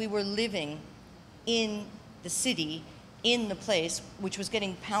is that we were living in the city, in the place, which was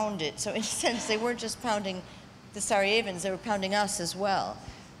getting pounded. So in a sense, they weren't just pounding the Sarajevans, they were pounding us as well.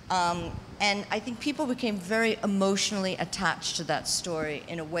 And I think people became very emotionally attached to that story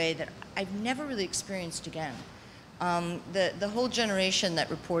in a way that I've never really experienced again. The whole generation that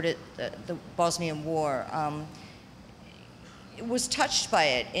reported the Bosnian War was touched by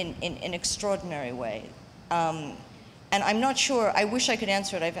it in an extraordinary way. And I'm not sure, I wish I could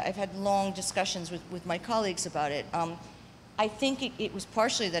answer it. I've had long discussions with my colleagues about it. I think it was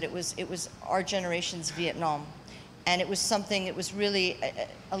partially that it was our generation's Vietnam. And it was something, it was really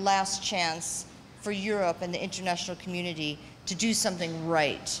a last chance for Europe and the international community to do something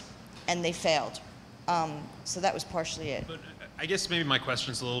right. And they failed. So that was partially it. But I guess maybe my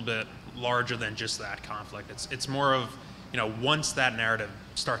question's a little bit larger than just that conflict. It's more of, once that narrative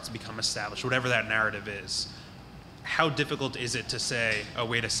starts to become established, whatever that narrative is, how difficult is it to say, oh,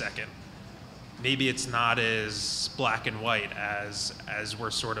 wait a second, maybe it's not as black and white as we're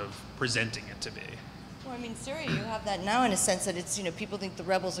sort of presenting it to be? Well, I mean, Syria, you have that now in a sense that it's, people think the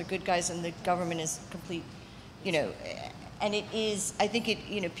rebels are good guys and the government is complete, and it is, I think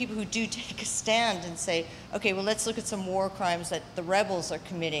people who do take a stand and say, okay, well, let's look at some war crimes that the rebels are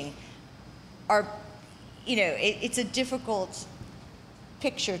committing are, it's a difficult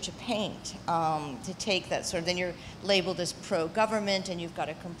picture to paint, to take that sort of, then you're labeled as pro-government and you've got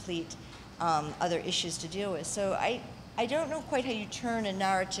to complete other issues to deal with. So I don't know quite how you turn a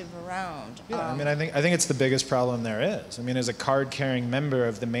narrative around. Yeah, I think it's the biggest problem there is. I mean, as a card-carrying member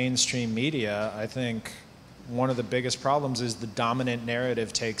of the mainstream media, I think one of the biggest problems is the dominant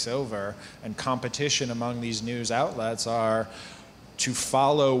narrative takes over, and competition among these news outlets are to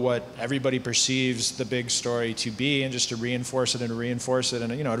follow what everybody perceives the big story to be, and just to reinforce it and reinforce it.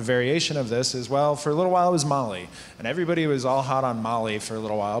 And a variation of this is, well, for a little while it was Mali, and everybody was all hot on Mali for a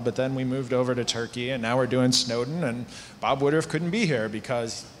little while, but then we moved over to Turkey, and now we're doing Snowden, and Bob Woodruff couldn't be here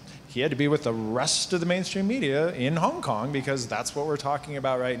because he had to be with the rest of the mainstream media in Hong Kong, because that's what we're talking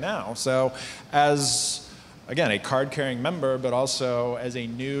about right now. So as, again, a card-carrying member, but also as a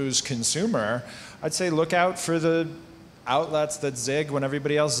news consumer, I'd say look out for the outlets that zig when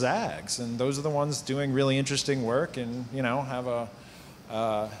everybody else zags, and those are the ones doing really interesting work and have a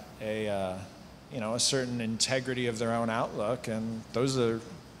certain integrity of their own outlook, and those are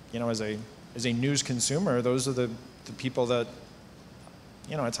as a news consumer, those are the people that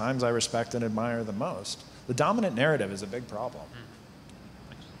at times I respect and admire the most. The dominant narrative is a big problem.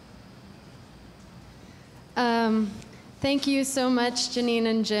 Thank you so much, Janine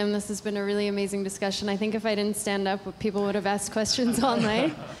and Jim. This has been a really amazing discussion. I think if I didn't stand up, people would have asked questions all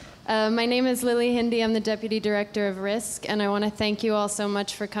night. My name is Lily Hindi. I'm the Deputy Director of Risk, and I want to thank you all so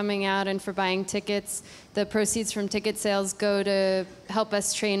much for coming out and for buying tickets. The proceeds from ticket sales go to help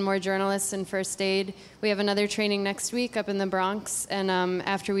us train more journalists in first aid. We have another training next week up in the Bronx, and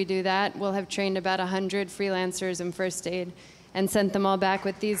after we do that, we'll have trained about 100 freelancers in first aid and sent them all back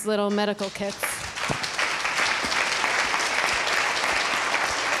with these little medical kits.